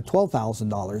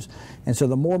 $12,000. And so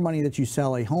the more money that you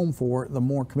sell a home for, the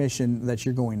more commission that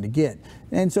you're going to get.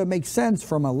 And so it makes sense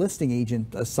from a listing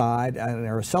agent side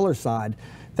or a seller side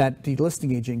that the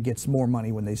listing agent gets more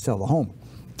money when they sell the home.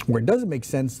 Where it doesn't make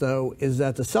sense, though, is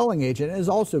that the selling agent is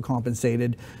also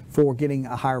compensated for getting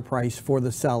a higher price for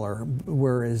the seller,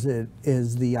 whereas it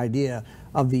is the idea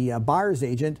of the buyer's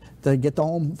agent to get the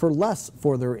home for less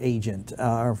for their agent,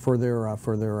 or for their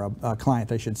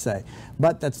client, I should say.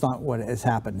 But that's not what has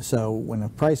happened. So when the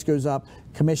price goes up,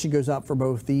 commission goes up for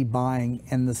both the buying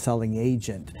and the selling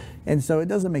agent. And so it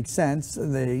doesn't make sense.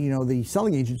 The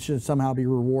selling agent should somehow be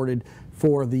rewarded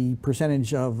for the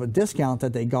percentage of a discount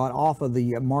that they got off of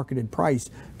the marketed price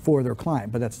for their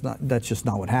client, but that's just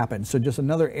not what happened. So just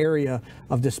another area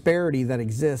of disparity that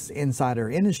exists inside our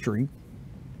industry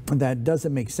that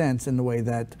doesn't make sense in the way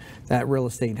that real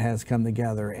estate has come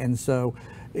together. And so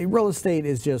real estate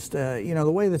is just,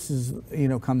 the way this is,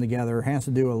 come together has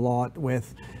to do a lot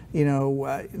with,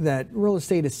 that real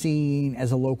estate is seen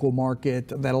as a local market,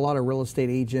 that a lot of real estate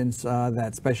agents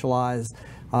that specialize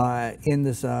in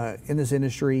this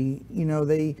industry,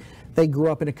 they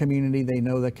grew up in a community, they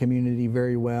know that community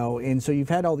very well, and so you've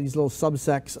had all these little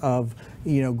subsects of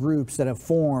groups that have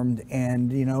formed,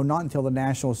 and not until the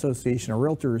National Association of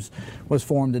Realtors was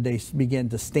formed did they begin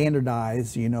to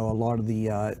standardize a lot of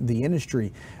the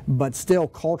industry. But still,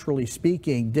 culturally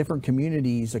speaking, different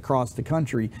communities across the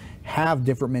country have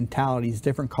different mentalities,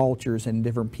 different cultures, and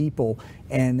different people,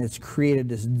 and it's created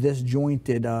this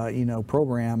disjointed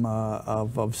program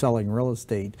of selling real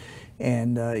estate.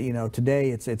 And today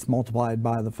it's multiplied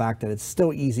by the fact that it's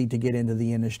still easy to get into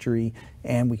the industry,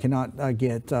 and we cannot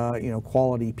get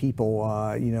quality people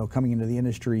coming into the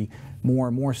industry more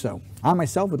and more so. I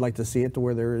myself would like to see it to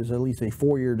where there is at least a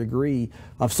 4-year degree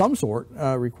of some sort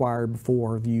required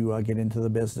before you get into the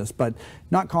business, but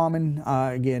not common.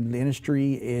 Again, the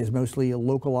industry is mostly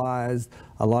localized.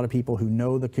 A lot of people who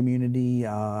know the community,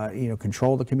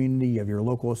 control the community. You have your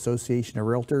local association of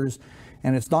realtors.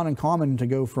 And it's not uncommon to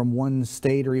go from one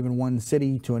state or even one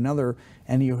city to another,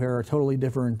 and you hear a totally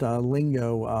different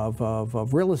lingo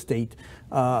of real estate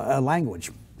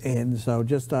language. And so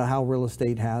just how real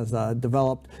estate has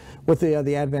developed with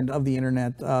the advent of the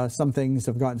internet, some things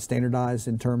have gotten standardized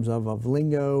in terms of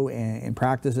lingo and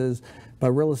practices,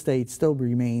 but real estate still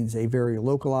remains a very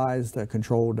localized,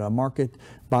 controlled market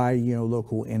by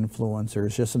local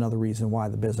influencers. Just another reason why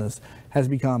the business has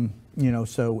become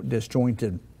so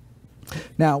disjointed.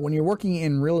 Now, when you're working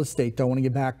in real estate, though, I want to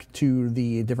get back to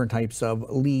the different types of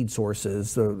lead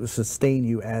sources to sustain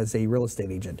you as a real estate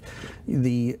agent.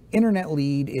 The internet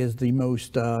lead is the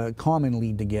most common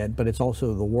lead to get, but it's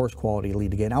also the worst quality lead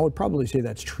to get. And I would probably say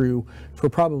that's true for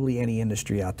probably any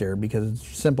industry out there, because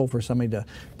it's simple for somebody to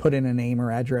put in a name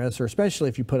or address, or especially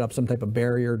if you put up some type of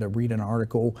barrier to read an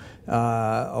article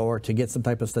or to get some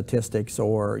type of statistics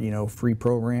or free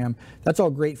program. That's all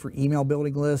great for email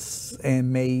building lists,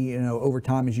 and may over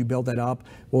time as you build that up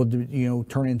will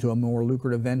turn into a more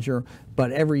lucrative venture.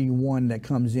 But every one that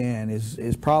comes in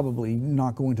is probably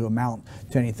not going to amount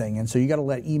to anything, and so you got to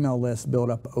let email lists build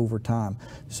up over time.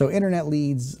 So internet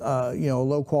leads,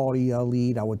 low quality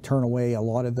lead, I would turn away a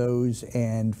lot of those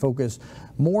and focus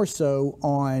more so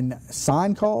on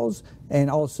sign calls and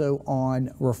also on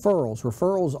referrals.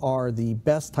 Referrals are the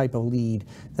best type of lead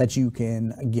that you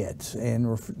can get,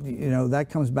 and that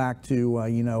comes back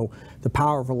to the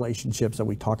power of relationships that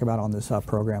we talk about on this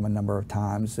program a number of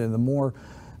times. And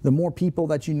the more people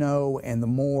that you know, and the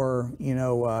more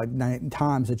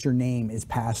times that your name is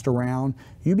passed around,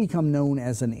 you become known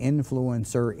as an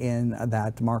influencer in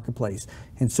that marketplace.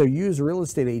 And so you as a real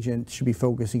estate agent should be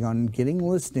focusing on getting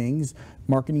listings,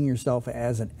 marketing yourself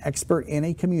as an expert in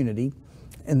a community,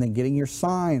 and then getting your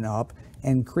sign up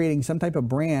and creating some type of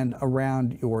brand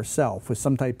around yourself with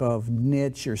some type of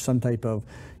niche or some type of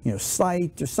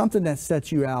site or something that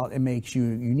sets you out and makes you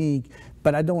unique.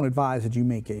 But I don't advise that you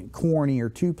make it corny or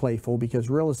too playful, because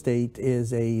real estate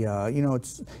is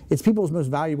it's people's most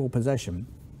valuable possession,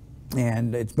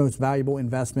 and it's most valuable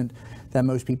investment that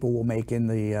most people will make in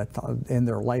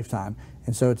their lifetime.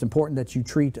 And so it's important that you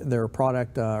treat their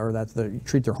product you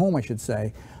treat their home, I should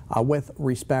say, with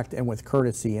respect and with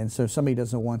courtesy. And so somebody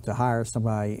doesn't want to hire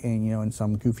somebody in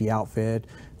some goofy outfit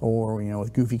or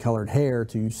with goofy colored hair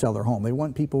to sell their home. They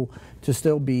want people to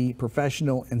still be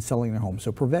professional in selling their home.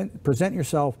 So present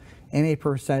yourself in a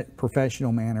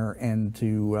professional manner, and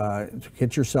to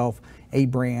get yourself a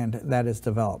brand that is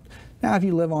developed. Now, if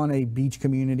you live on a beach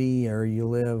community or you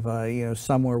live,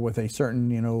 somewhere with a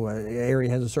certain, area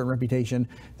has a certain reputation,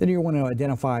 then you want to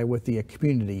identify with the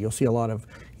community. You'll see a lot of,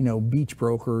 beach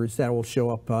brokers that will show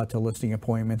up to listing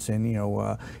appointments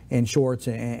in shorts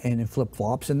and in flip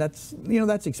flops, and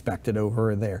that's expected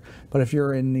over there. But if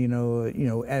you're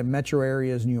in, at metro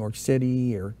areas, New York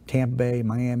City or Tampa Bay,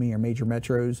 Miami, or major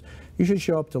metros, you should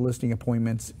show up to listing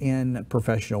appointments in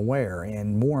professional wear.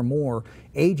 And more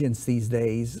agents these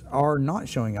days are not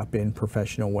showing up in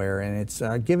professional wear, and it's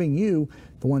giving you,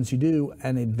 the ones who do,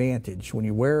 an advantage. When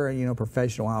you wear a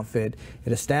professional outfit,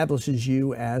 it establishes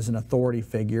you as an authority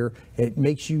figure. It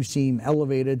makes you seem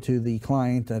elevated to the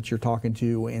client that you're talking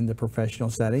to in the professional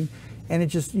setting. And it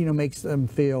just makes them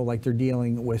feel like they're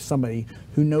dealing with somebody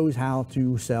who knows how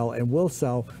to sell and will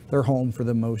sell their home for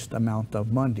the most amount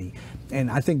of money. And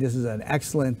I think this is an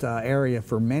excellent area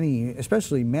for many,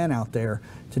 especially men out there,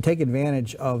 to take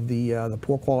advantage of the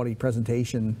poor quality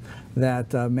presentation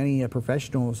that many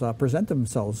professionals present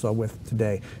themselves with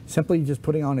today. Simply just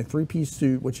putting on a three-piece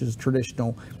suit, which is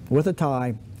traditional, with a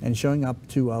tie, and showing up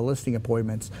to listing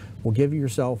appointments will give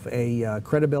yourself a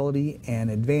credibility and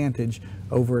advantage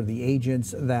over the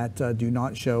agents that do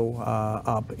not show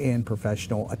up in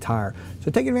professional attire.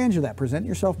 So take advantage of that. Present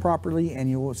yourself properly and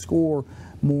you will score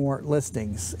more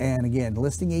listings. And again,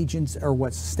 listing agents are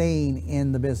what's staying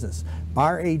in the business.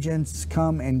 Buyer agents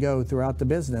come and go throughout the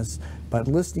business, but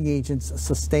listing agents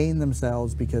sustain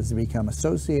themselves because they become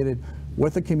associated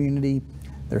with the community.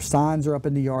 Their signs are up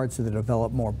in the yard, so they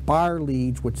develop more buyer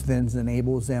leads, which then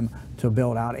enables them to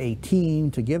build out a team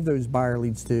to give those buyer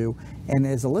leads to. And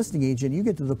as a listing agent, you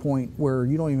get to the point where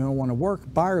you don't even want to work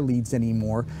buyer leads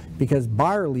anymore, because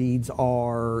buyer leads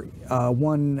are a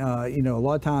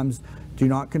lot of times do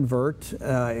not convert.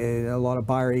 A lot of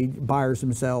buyers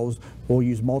themselves will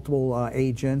use multiple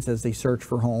agents as they search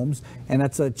for homes, and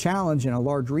that's a challenge and a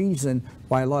large reason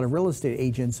why a lot of real estate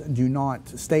agents do not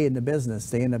stay in the business.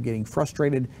 They end up getting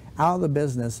frustrated out of the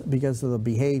business because of the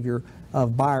behavior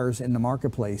of buyers in the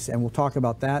marketplace. And we'll talk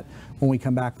about that when we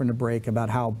come back from the break, about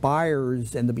how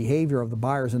buyers and the behavior of the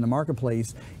buyers in the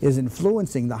marketplace is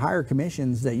influencing the higher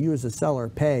commissions that you as a seller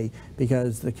pay,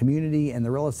 because the community and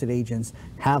the real estate agents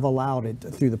have allowed it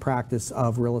through the practice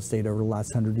of real estate over the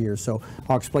last 100 years. So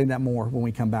I'll explain that more when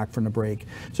we come back from the break.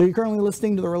 So you're currently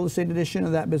listening to the Real Estate Edition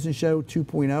of That Business Show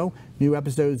 2.0. New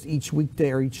episodes each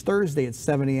weekday or each Thursday at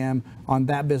 7 a.m. on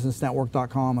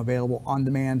thatbusinessnetwork.com, available on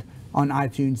demand on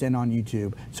iTunes and on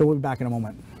YouTube. So we'll be back in a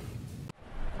moment.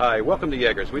 Hi, welcome to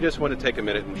Yeager's. We just want to take a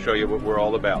minute and show you what we're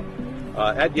all about.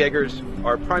 At Yeager's,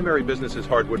 our primary business is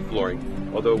hardwood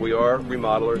flooring, although we are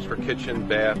remodelers for kitchen,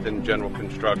 bath, and general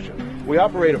construction. We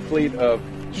operate a fleet of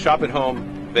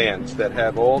shop-at-home vans that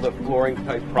have all the flooring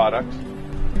type products: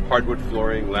 hardwood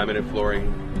flooring, laminate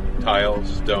flooring, tiles,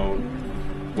 stone,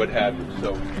 what have you.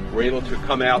 So we're able to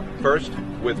come out first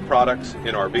with products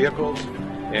in our vehicles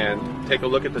and take a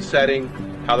look at the setting,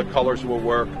 how the colors will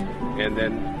work, and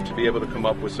then to be able to come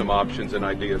up with some options and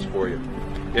ideas for you.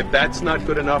 If that's not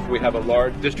good enough, we have a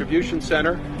large distribution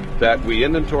center that we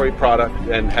inventory product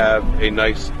and have a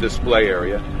nice display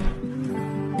area.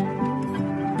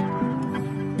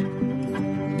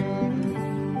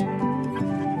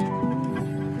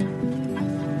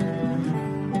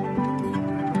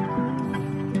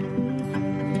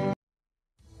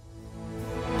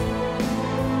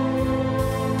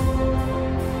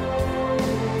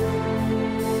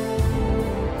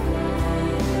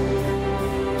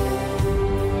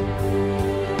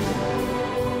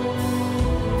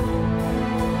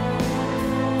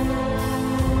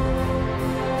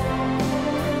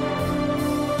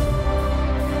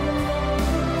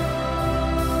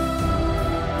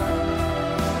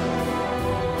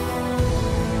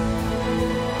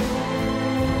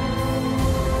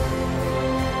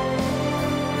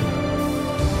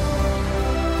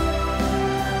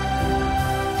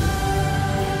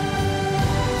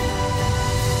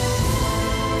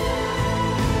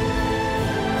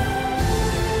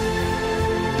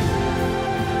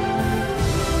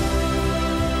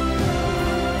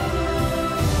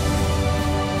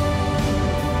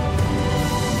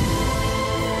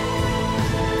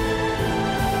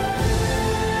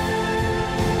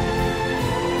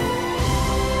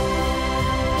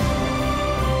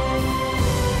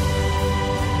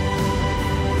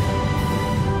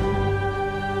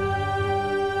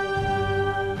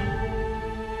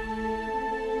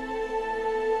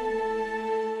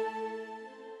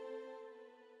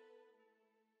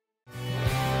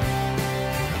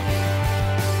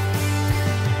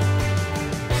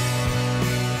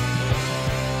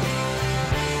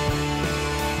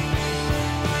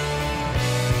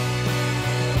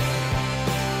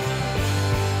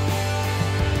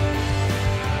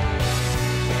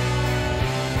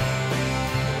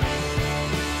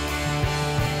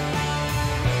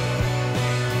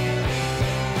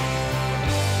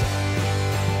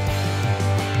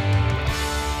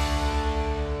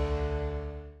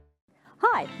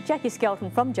 Jackie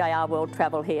Skelton from JR World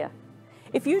Travel here.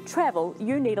 If you travel,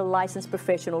 you need a licensed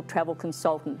professional travel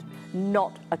consultant,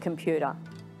 not a computer.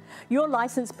 Your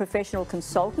licensed professional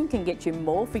consultant can get you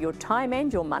more for your time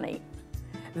and your money.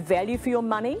 Value for your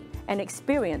money and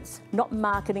experience, not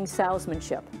marketing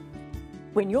salesmanship.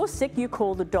 When you're sick, you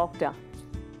call the doctor.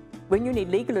 When you need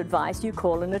legal advice, you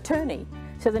call an attorney.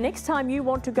 So the next time you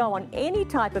want to go on any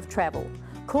type of travel,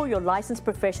 call your licensed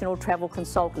professional travel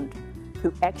consultant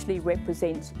who actually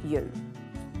represents you.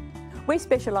 We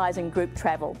specialise in group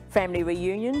travel, family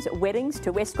reunions, weddings,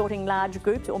 to escorting large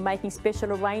groups or making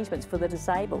special arrangements for the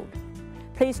disabled.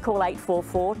 Please call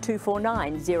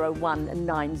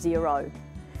 844-249-0190.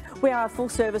 We are a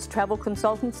full-service travel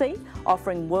consultancy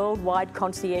offering worldwide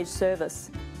concierge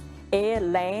service. Air,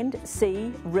 land,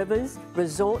 sea, rivers,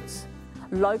 resorts,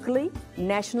 locally,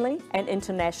 nationally and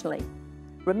internationally.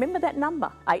 Remember that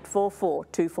number,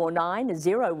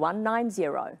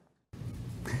 844-249-0190.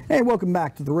 Hey, welcome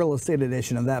back to the Real Estate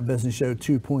Edition of That Business Show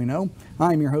 2.0.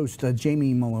 I'm your host,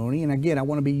 Jamie Meloni, and again, I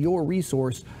want to be your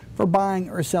resource for buying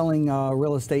or selling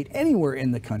real estate anywhere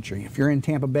in the country. If you're in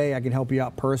Tampa Bay, I can help you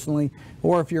out personally,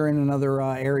 or if you're in another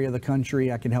area of the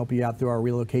country, I can help you out through our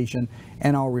relocation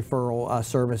and our referral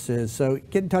services. So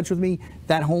get in touch with me.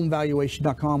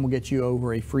 ThatHomeValuation.com will get you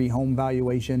over a free home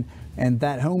valuation, and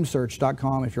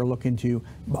ThatHomeSearch.com if you're looking to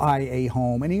buy a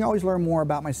home. And you can always learn more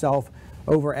about myself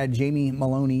over at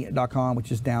jamiemaloney.com,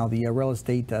 which is now the real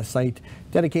estate site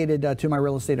dedicated to my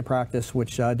real estate practice,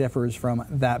 which differs from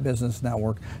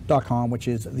thatbusinessnetwork.com, which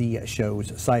is the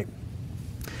show's site.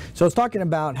 So it's talking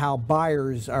about how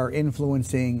buyers are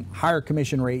influencing higher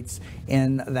commission rates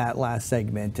in that last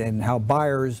segment, and how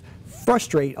buyers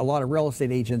frustrate a lot of real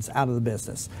estate agents out of the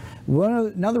business.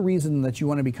 Another reason that you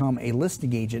want to become a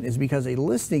listing agent is because a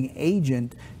listing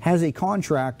agent has a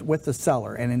contract with the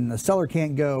seller, and then the seller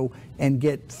can't go and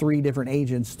get 3 different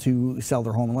agents to sell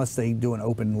their home unless they do an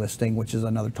open listing, which is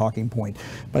another talking point.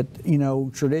 But, you know,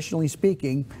 traditionally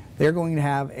speaking, they're going to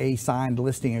have a signed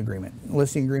listing agreement.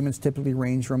 Listing agreements typically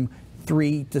range from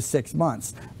 3 to 6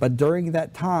 months. But during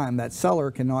that time, that seller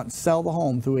cannot sell the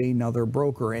home through another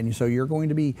broker. And so you're going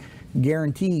to be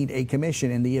guaranteed a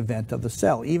commission in the event of the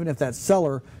sale, even if that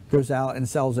seller goes out and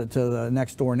sells it to the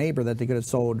next door neighbor that they could have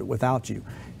sold without you.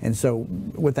 And so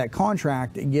with that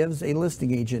contract, it gives a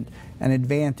listing agent an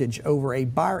advantage over a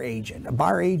buyer agent. A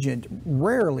buyer agent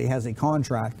rarely has a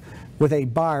contract with a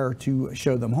buyer to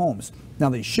show them homes. Now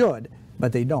they should,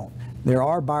 but they don't. There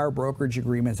are buyer brokerage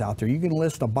agreements out there. You can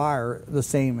list a buyer the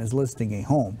same as listing a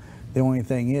home. The only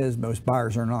thing is, most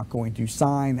buyers are not going to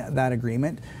sign that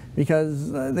agreement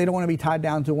because they don't want to be tied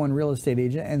down to one real estate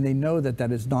agent, and they know that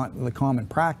that is not the common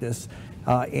practice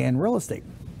in real estate.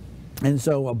 And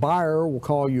so a buyer will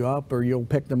call you up, or you'll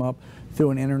pick them up through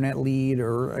an internet lead,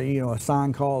 or a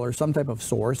sign call or some type of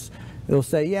source. They'll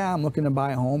say, yeah, I'm looking to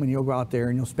buy a home, and you'll go out there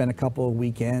and you'll spend a couple of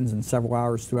weekends and several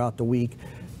hours throughout the week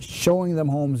showing them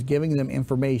homes, giving them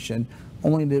information,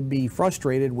 only to be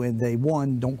frustrated when they,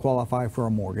 1, don't qualify for a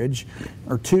mortgage,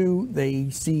 or 2, they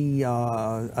see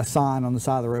a sign on the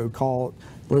side of the road, call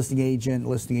the listing agent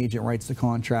writes the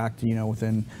contract,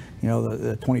 within,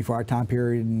 the 24-hour time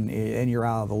period, and you're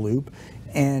out of the loop.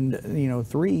 And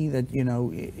 3, that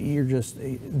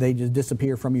they just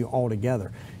disappear from you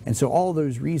altogether. And so all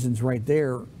those reasons right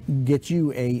there get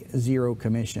you a 0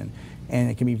 commission,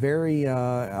 and it can be very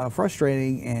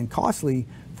frustrating and costly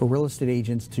for real estate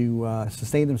agents to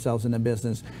sustain themselves in the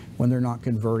business when they're not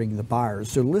converting the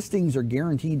buyers. So listings are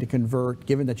guaranteed to convert,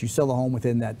 given that you sell the home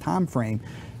within that time frame,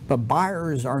 but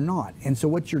buyers are not. And so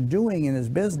what you're doing in this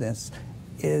business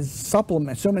is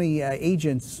supplement. So many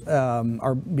agents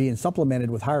are being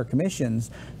supplemented with higher commissions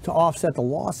to offset the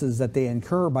losses that they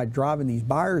incur by driving these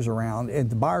buyers around, and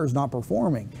the buyers not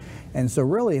performing. And so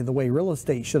really the way real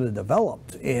estate should have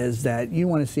developed is that you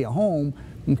want to see a home,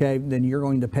 okay, then you're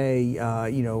going to pay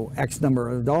X number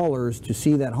of dollars to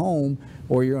see that home,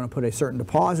 or you're going to put a certain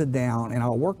deposit down and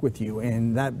I'll work with you,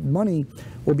 and that money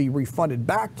will be refunded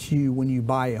back to you when you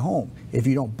buy a home. If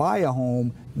you don't buy a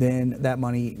home, then that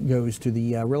money goes to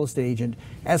the real estate agent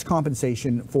as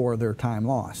compensation for their time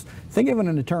lost. Think of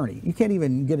an attorney. You can't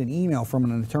even get an email from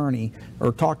an attorney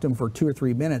or talk to them for 2 or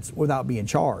 3 minutes without being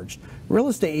charged. Real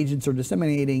estate agents are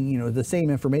disseminating, the same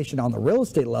information on the real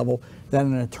estate level that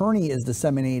an attorney is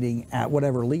disseminating at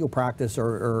whatever legal practice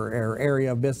or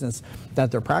area of business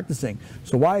that they're practicing.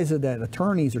 So why is it that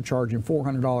attorneys are charging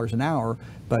 $400 an hour,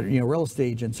 but real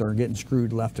estate agents are getting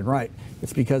screwed left and right?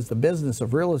 It's because the business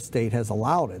of real estate has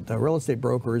allowed it. The real estate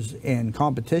brokers, in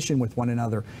competition with one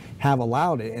another, have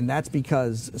allowed it, and that's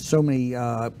because so many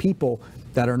people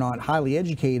that are not highly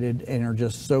educated and are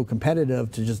just so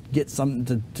competitive to just get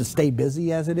something to stay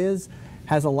busy as it is,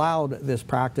 has allowed this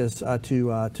practice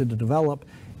to develop.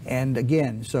 And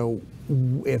again, so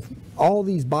if all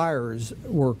these buyers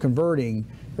were converting,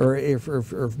 or if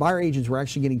buyer agents were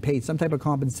actually getting paid some type of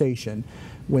compensation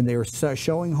when they were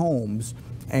showing homes,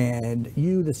 and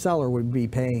you, the seller, would be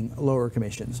paying lower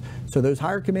commissions. So those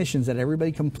higher commissions that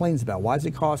everybody complains about, why does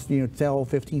it cost, to sell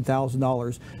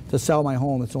 $15,000 to sell my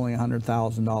home? It's only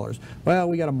 $100,000. Well,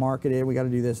 we got to market it, we got to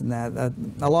do this and that.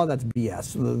 A lot of that's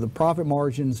BS. The profit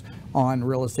margins on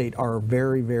real estate are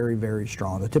very, very, very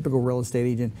strong. The typical real estate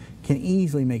agent can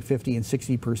easily make 50 and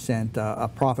 60%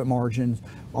 of profit margins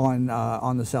on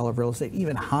the sale of real estate,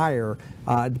 even higher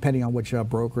depending on which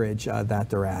brokerage that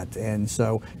they're at. And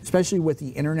so, especially with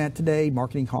the internet today,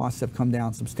 marketing costs have come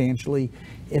down substantially.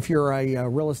 If you're a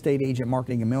real estate agent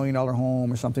marketing $1 million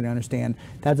home or something, I understand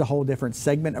that's a whole different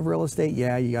segment of real estate.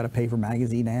 Yeah, you got to pay for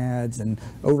magazine ads and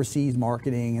overseas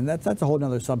marketing, and that's a whole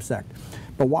nother subsect.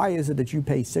 But why is it that you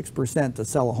pay 6% to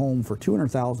sell a home for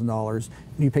 $200,000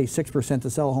 and you pay 6% to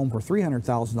sell a home for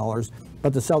 $300,000,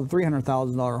 but to sell the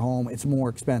 $300,000 home, it's more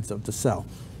expensive to sell?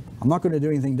 I'm not going to do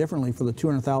anything differently for the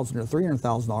 $200,000 or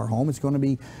 $300,000 home. It's going to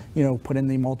be, put in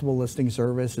the multiple listing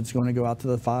service. It's going to go out to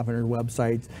the 500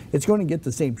 websites. It's going to get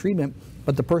the same treatment,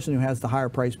 but the person who has the higher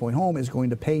price point home is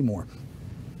going to pay more.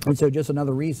 And so just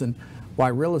another reason why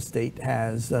real estate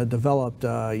has developed,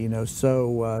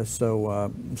 so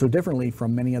differently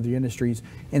from many other industries,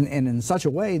 and in such a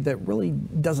way that really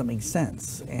doesn't make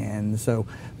sense. And so,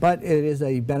 but it is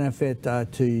a benefit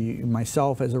to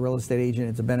myself as a real estate agent.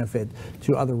 It's a benefit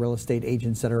to other real estate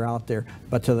agents that are out there.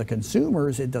 But to the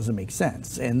consumers, it doesn't make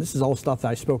sense. And this is all stuff that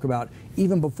I spoke about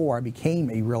even before I became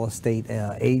a real estate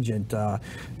agent.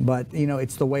 But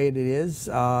it's the way it is.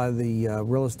 The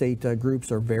real estate groups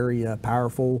are very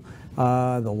powerful.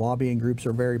 The lobbying groups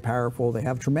are very powerful. They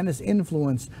have tremendous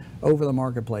influence over the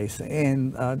marketplace,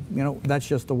 and that's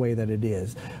just the way that it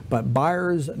is. But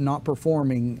buyers not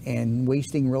performing and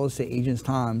wasting real estate agents'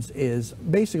 times is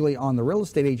basically on the real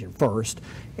estate agent first,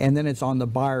 and then it's on the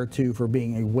buyer too for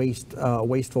being a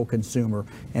wasteful consumer.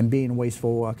 And being a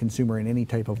wasteful consumer in any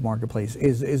type of marketplace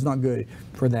is not good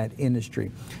for that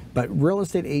industry. But real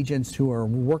estate agents who are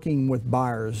working with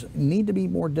buyers need to be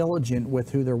more diligent with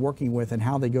who they're working with and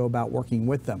how they go about working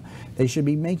with them. They should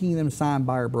be making them sign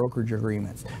buyer brokerage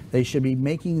agreements. They should be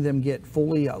making them get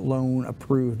fully loan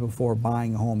approved before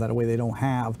buying a home. That way they don't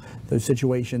have those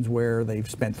situations where they've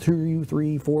spent 2,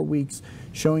 3, 4 weeks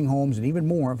showing homes, and even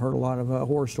more. I've heard a lot of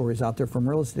horror stories out there from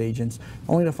real estate agents,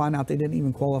 only to find out they didn't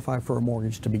even qualify for a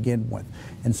mortgage to begin with.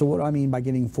 And so what do I mean by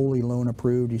getting fully loan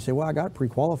approved? You say, well, I got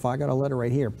pre-qualified, I got a letter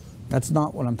right here. That's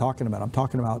not what I'm talking about. I'm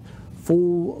talking about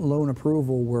full loan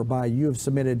approval, whereby you have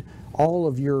submitted all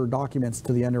of your documents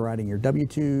to the underwriting, your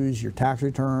W-2s, your tax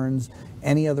returns,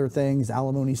 any other things,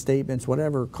 alimony statements,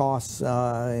 whatever costs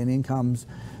and incomes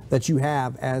that you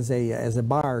have as a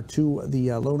buyer to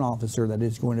the loan officer that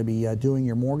is going to be doing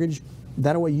your mortgage.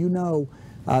 That way you know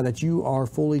that you are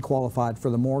fully qualified for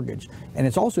the mortgage. And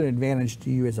it's also an advantage to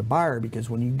you as a buyer, because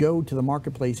when you go to the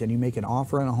marketplace and you make an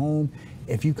offer on a home,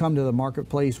 if you come to the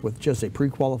marketplace with just a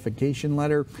pre-qualification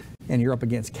letter and you're up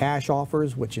against cash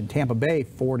offers, which in Tampa Bay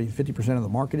 40 to 50% of the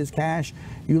market is cash,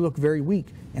 you look very weak.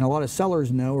 And a lot of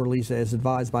sellers know, or at least as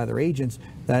advised by their agents,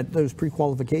 that those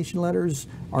pre-qualification letters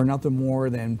are nothing more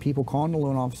than people calling the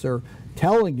loan officer,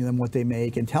 telling them what they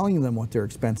make and telling them what their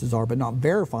expenses are, but not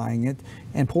verifying it,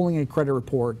 and pulling a credit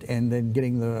report and then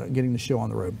getting the show on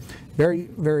the road. Very,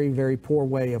 very, very poor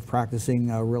way of practicing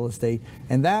real estate.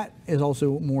 And that is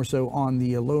also more so on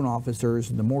the loan officers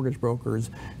and the mortgage brokers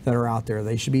that are out there.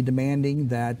 They should be demanding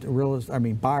that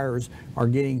buyers are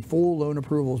getting full loan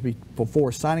approvals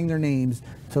before signing their names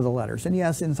to the letters. And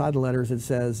yes, inside the letters it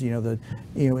says,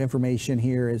 information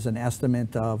here is an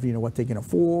estimate of, what they can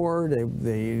afford.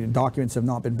 The documents have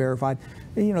not been verified.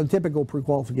 The typical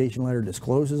pre-qualification letter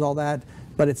discloses all that,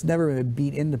 but it's never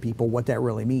beat into people what that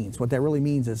really means. What that really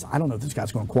means is, I don't know if this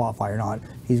guy's going to qualify or not.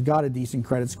 He's got a decent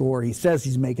credit score. He says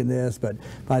he's making this, but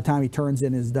by the time he turns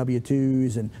in his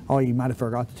W-2s, and you might have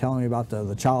forgot to tell me about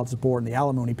the child support and the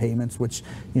alimony payments, which,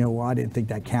 I didn't think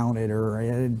that counted, or I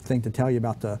didn't think to tell you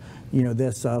about the,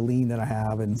 this lien that I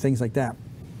have and things like that.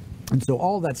 And so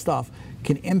all that stuff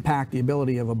can impact the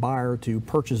ability of a buyer to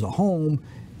purchase a home,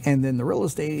 and then the real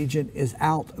estate agent is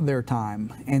out their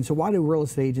time. And so why do real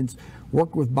estate agents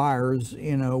work with buyers,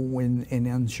 when in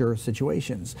unsure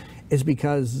situations? It's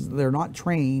because they're not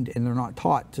trained and they're not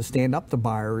taught to stand up to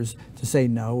buyers to say,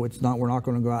 no, it's not, we're not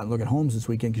going to go out and look at homes this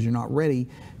weekend because you're not ready.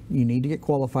 you need to get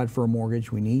qualified for a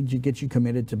mortgage. We need to get you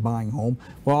committed to buying a home.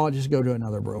 Well, I'll just go to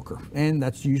another broker. And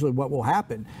that's usually what will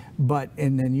happen.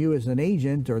 And then you as an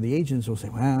agent or the agents will say,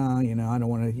 well, I don't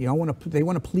want to, they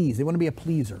want to please. They want to be a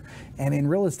pleaser. And in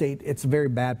real estate, it's a very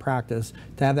bad practice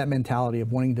to have that mentality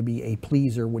of wanting to be a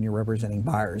pleaser when you're representing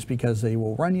buyers, because they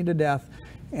will run you to death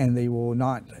and they will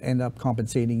not end up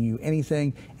compensating you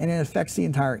anything, and it affects the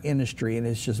entire industry, and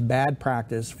it's just bad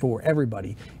practice for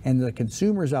everybody. And the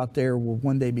consumers out there will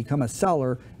one day become a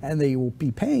seller, and they will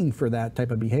be paying for that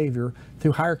type of behavior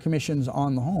through higher commissions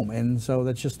on the home. And so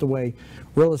that's just the way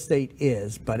real estate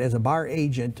is. But as a buyer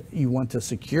agent, you want to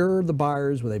secure the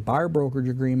buyers with a buyer brokerage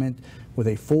agreement, with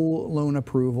a full loan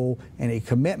approval and a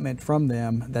commitment from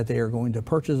them that they are going to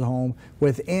purchase a home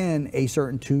within a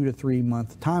certain 2 to 3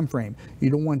 month time frame. You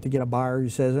don't want to get a buyer who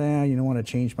says, you don't want to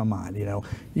change my mind. You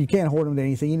can't hold them to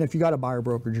anything, even if you got a buyer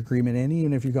brokerage agreement and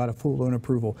even if you got a full loan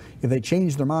approval. If they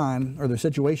change their mind or their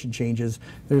situation changes,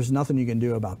 there's nothing you can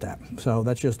do about that. So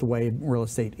that's just the way real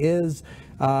estate is.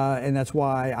 And that's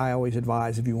why I always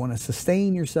advise, if you want to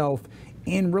sustain yourself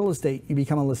in real estate, you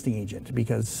become a listing agent,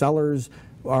 because sellers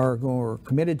are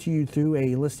committed to you through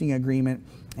a listing agreement,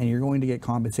 and you're going to get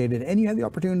compensated, and you have the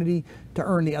opportunity to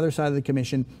earn the other side of the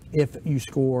commission if you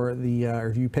score or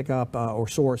if you pick up or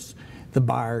source the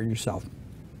buyer yourself.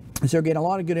 So again, a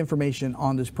lot of good information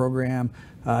on this program,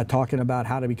 talking about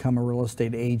how to become a real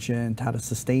estate agent, how to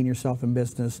sustain yourself in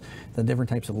business, the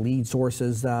different types of lead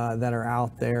sources that are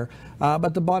out there.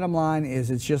 But the bottom line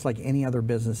is, it's just like any other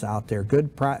business out there.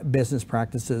 Good business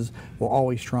practices will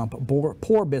always trump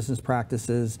poor business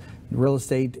practices. Real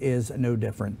estate is no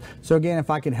different. So again, if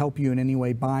I can help you in any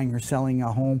way buying or selling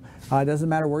a home, it doesn't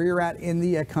matter where you're at in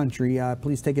the country,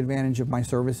 please take advantage of my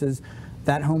services.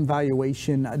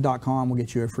 ThatHomeValuation.com will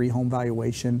get you a free home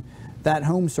valuation.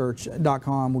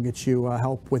 ThatHomeSearch.com will get you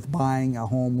help with buying a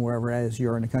home wherever it is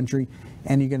you're in the country.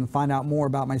 And you can find out more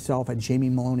about myself at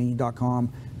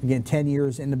JamieMeloni.com. Again, 10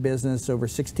 years in the business, over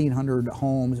 1,600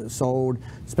 homes sold,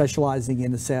 specializing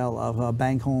in the sale of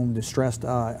bank home distressed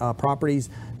properties.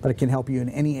 But it can help you in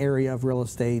any area of real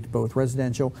estate, both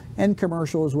residential and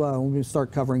commercial as well. We're going to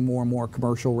start covering more and more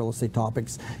commercial real estate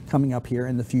topics coming up here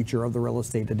in the future of the Real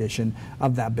Estate Edition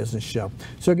of That Business Show.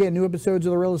 So again, new episodes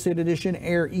of the Real Estate Edition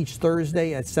air each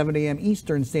Thursday at 7 a.m.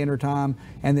 Eastern Standard Time.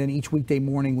 And then each weekday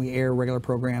morning, we air regular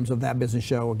programs of That Business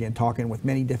Show, again, talking with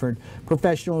many different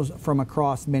professionals from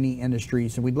across many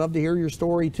industries. And we'd love to hear your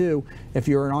story too. If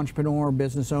you're an entrepreneur,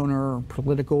 business owner,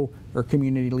 political or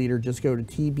community leader, just go to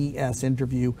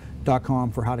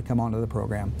tbsinterview.com for how to come onto the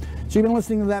program. So you've been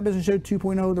listening to That Business Show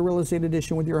 2.0, the Real Estate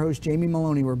Edition, with your host, Jamie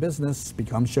Meloni, where business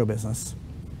becomes show business.